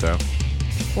saving throw.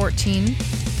 14.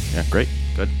 Yeah, great.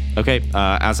 Good. Okay,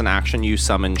 as an action, you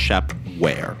summon Shep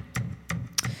where?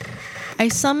 I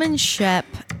summon Shep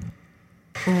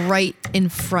right in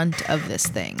front of this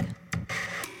thing.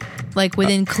 Like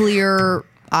within clear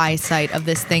eyesight of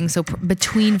this thing. So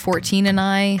between 14 and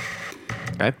I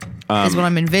Okay. is what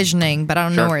I'm envisioning, but I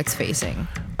don't know sure. where it's facing.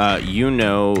 You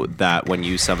know that when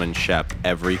you summon Shep,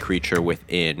 every creature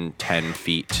within 10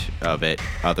 feet of it,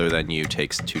 other than you,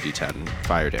 takes 2d10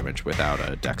 fire damage without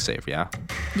a dex save, yeah?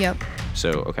 Yep.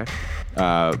 So, okay.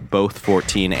 Both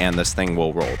 14 and this thing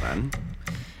will roll then.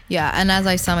 Yeah, and as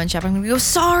I summon Shep, I'm going to go,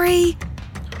 sorry!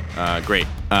 Great.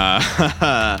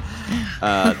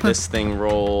 This thing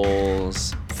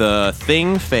rolls... The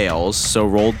thing fails, so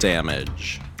roll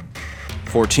damage.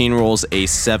 14 rolls a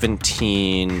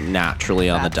 17 naturally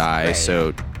on the That's die, great.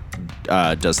 so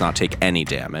does not take any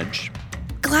damage.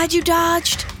 Glad you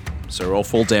dodged. So roll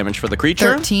full damage for the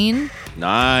creature. 13.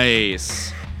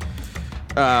 Nice.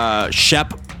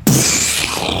 Shep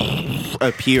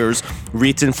appears,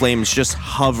 wreaths in flames, just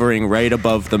hovering right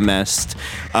above the mist.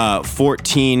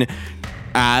 14,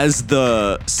 as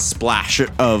the splash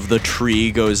of the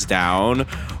tree goes down,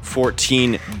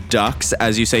 14 ducks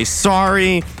as you say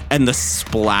sorry, and the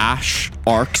splash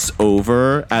arcs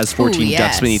over as 14 Ooh, ducks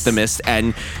yes. beneath the mist,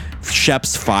 and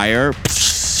Shep's fire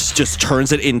just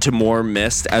turns it into more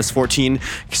mist as 14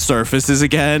 surfaces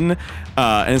again,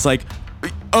 and it's like,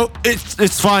 oh,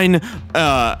 it's fine,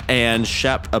 and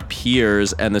Shep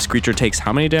appears, and this creature takes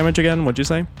how many damage again? What'd you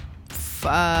say?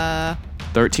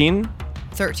 13?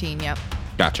 13, yep.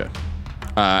 Gotcha.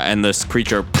 And this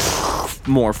creature,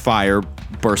 more fire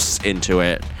bursts into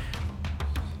it.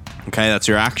 Okay, that's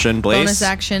your action, Blaze. Bonus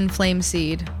action, Flame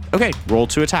Seed. Okay, roll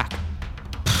to attack.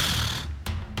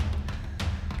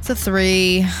 It's a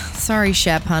 3. Sorry,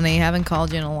 Shep, honey. Haven't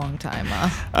called you in a long time.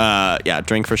 Yeah,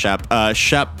 drink for Shep.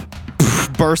 Shep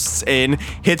bursts in,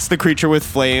 hits the creature with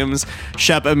flames.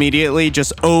 Shep immediately,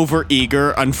 just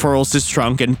over-eager, unfurls his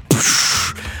trunk and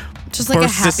Just like a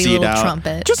bursts the happy seed little out.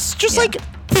 trumpet. Just Yeah. like...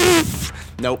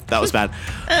 Nope, that was bad.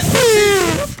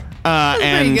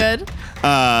 Pretty good.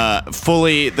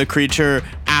 Fully, the creature,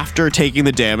 after taking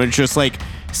the damage, just like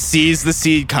sees the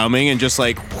seed coming and just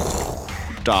like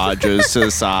dodges to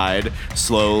the side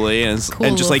slowly and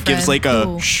Cool just like little gives like friend. a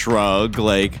Cool. shrug,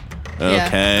 like, Yeah,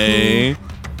 okay.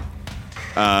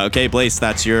 Okay, Blaze,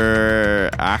 that's your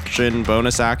action,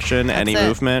 bonus action, any it.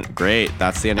 movement. Great,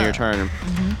 that's the end of your turn.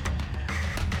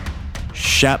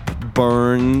 Shep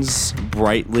burns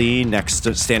brightly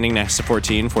standing next to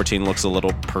 14. 14 looks a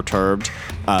little perturbed.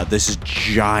 This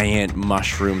giant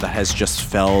mushroom that has just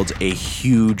felled a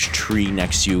huge tree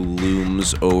next to you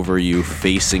looms over you,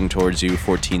 facing towards you.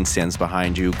 14 stands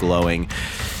behind you, glowing.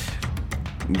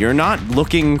 You're not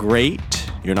looking great.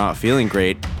 You're not feeling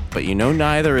great, but you know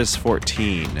neither is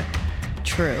 14.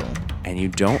 True. And you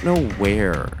don't know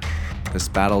where this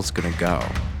battle's gonna go.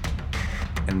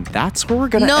 And that's where we're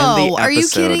gonna end the are you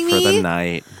episode kidding for the me?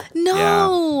 night.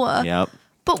 No. Yeah. Yep.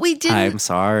 But we didn't. I'm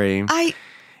sorry.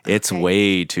 It's okay.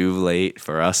 way too late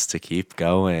for us to keep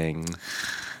going.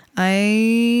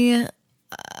 I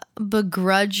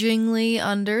begrudgingly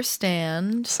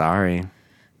understand. Sorry.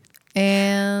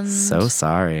 And So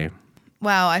sorry.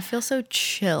 wow, I feel so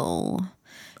chill.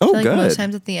 Oh, I feel like good. most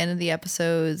times at the end of the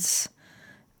episodes,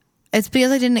 it's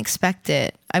because I didn't expect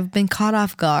it. I've been caught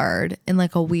off guard in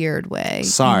like a weird way.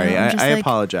 Sorry. You know? I'm just I like-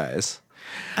 apologize.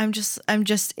 I'm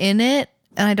just in it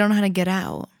and I don't know how to get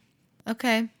out.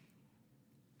 Okay.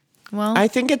 Well, I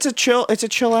think it's a chill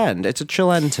end. It's a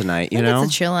chill end tonight, you I think know?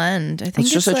 it's a chill end. I think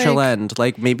It's just a like, chill end.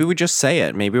 Like, maybe we just say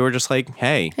it. Maybe we're just like,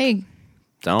 hey, Hey,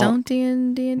 don't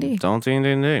D&D. Don't do it.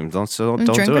 Don't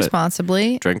Drink do it.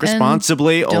 responsibly. Drink and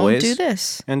responsibly, always. Don't do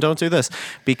this. And don't do this.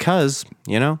 Because,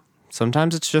 you know,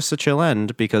 sometimes it's just a chill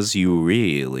end because you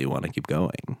really want to keep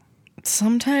going.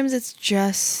 Sometimes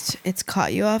it's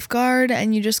caught you off guard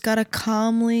and you just gotta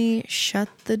calmly shut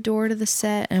the door to the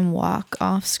set and walk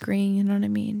off screen. You know what I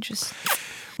mean?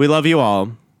 We love you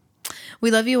all. We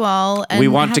love you all. And We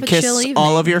want have to a kiss chill evening.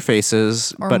 all of your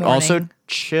faces, Or but also morning.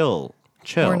 chill.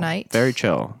 Or night. Very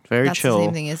chill. Very That's chill. the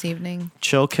same thing as evening.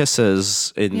 Chill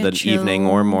kisses in Yeah, the chill evening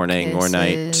or morning or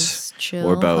night kisses, chill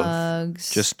or both.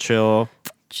 hugs. Just chill.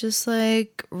 Just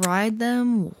like ride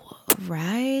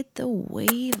the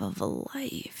wave of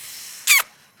life.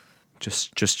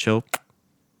 Just chill.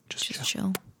 Just Just chill.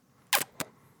 chill.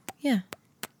 Yeah.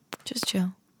 Just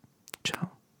chill.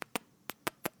 Chill.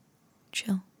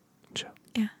 Chill. Chill.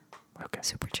 Yeah. Okay.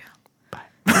 Super chill. Bye.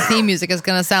 The theme music is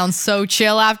gonna sound so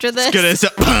chill after this. Gonna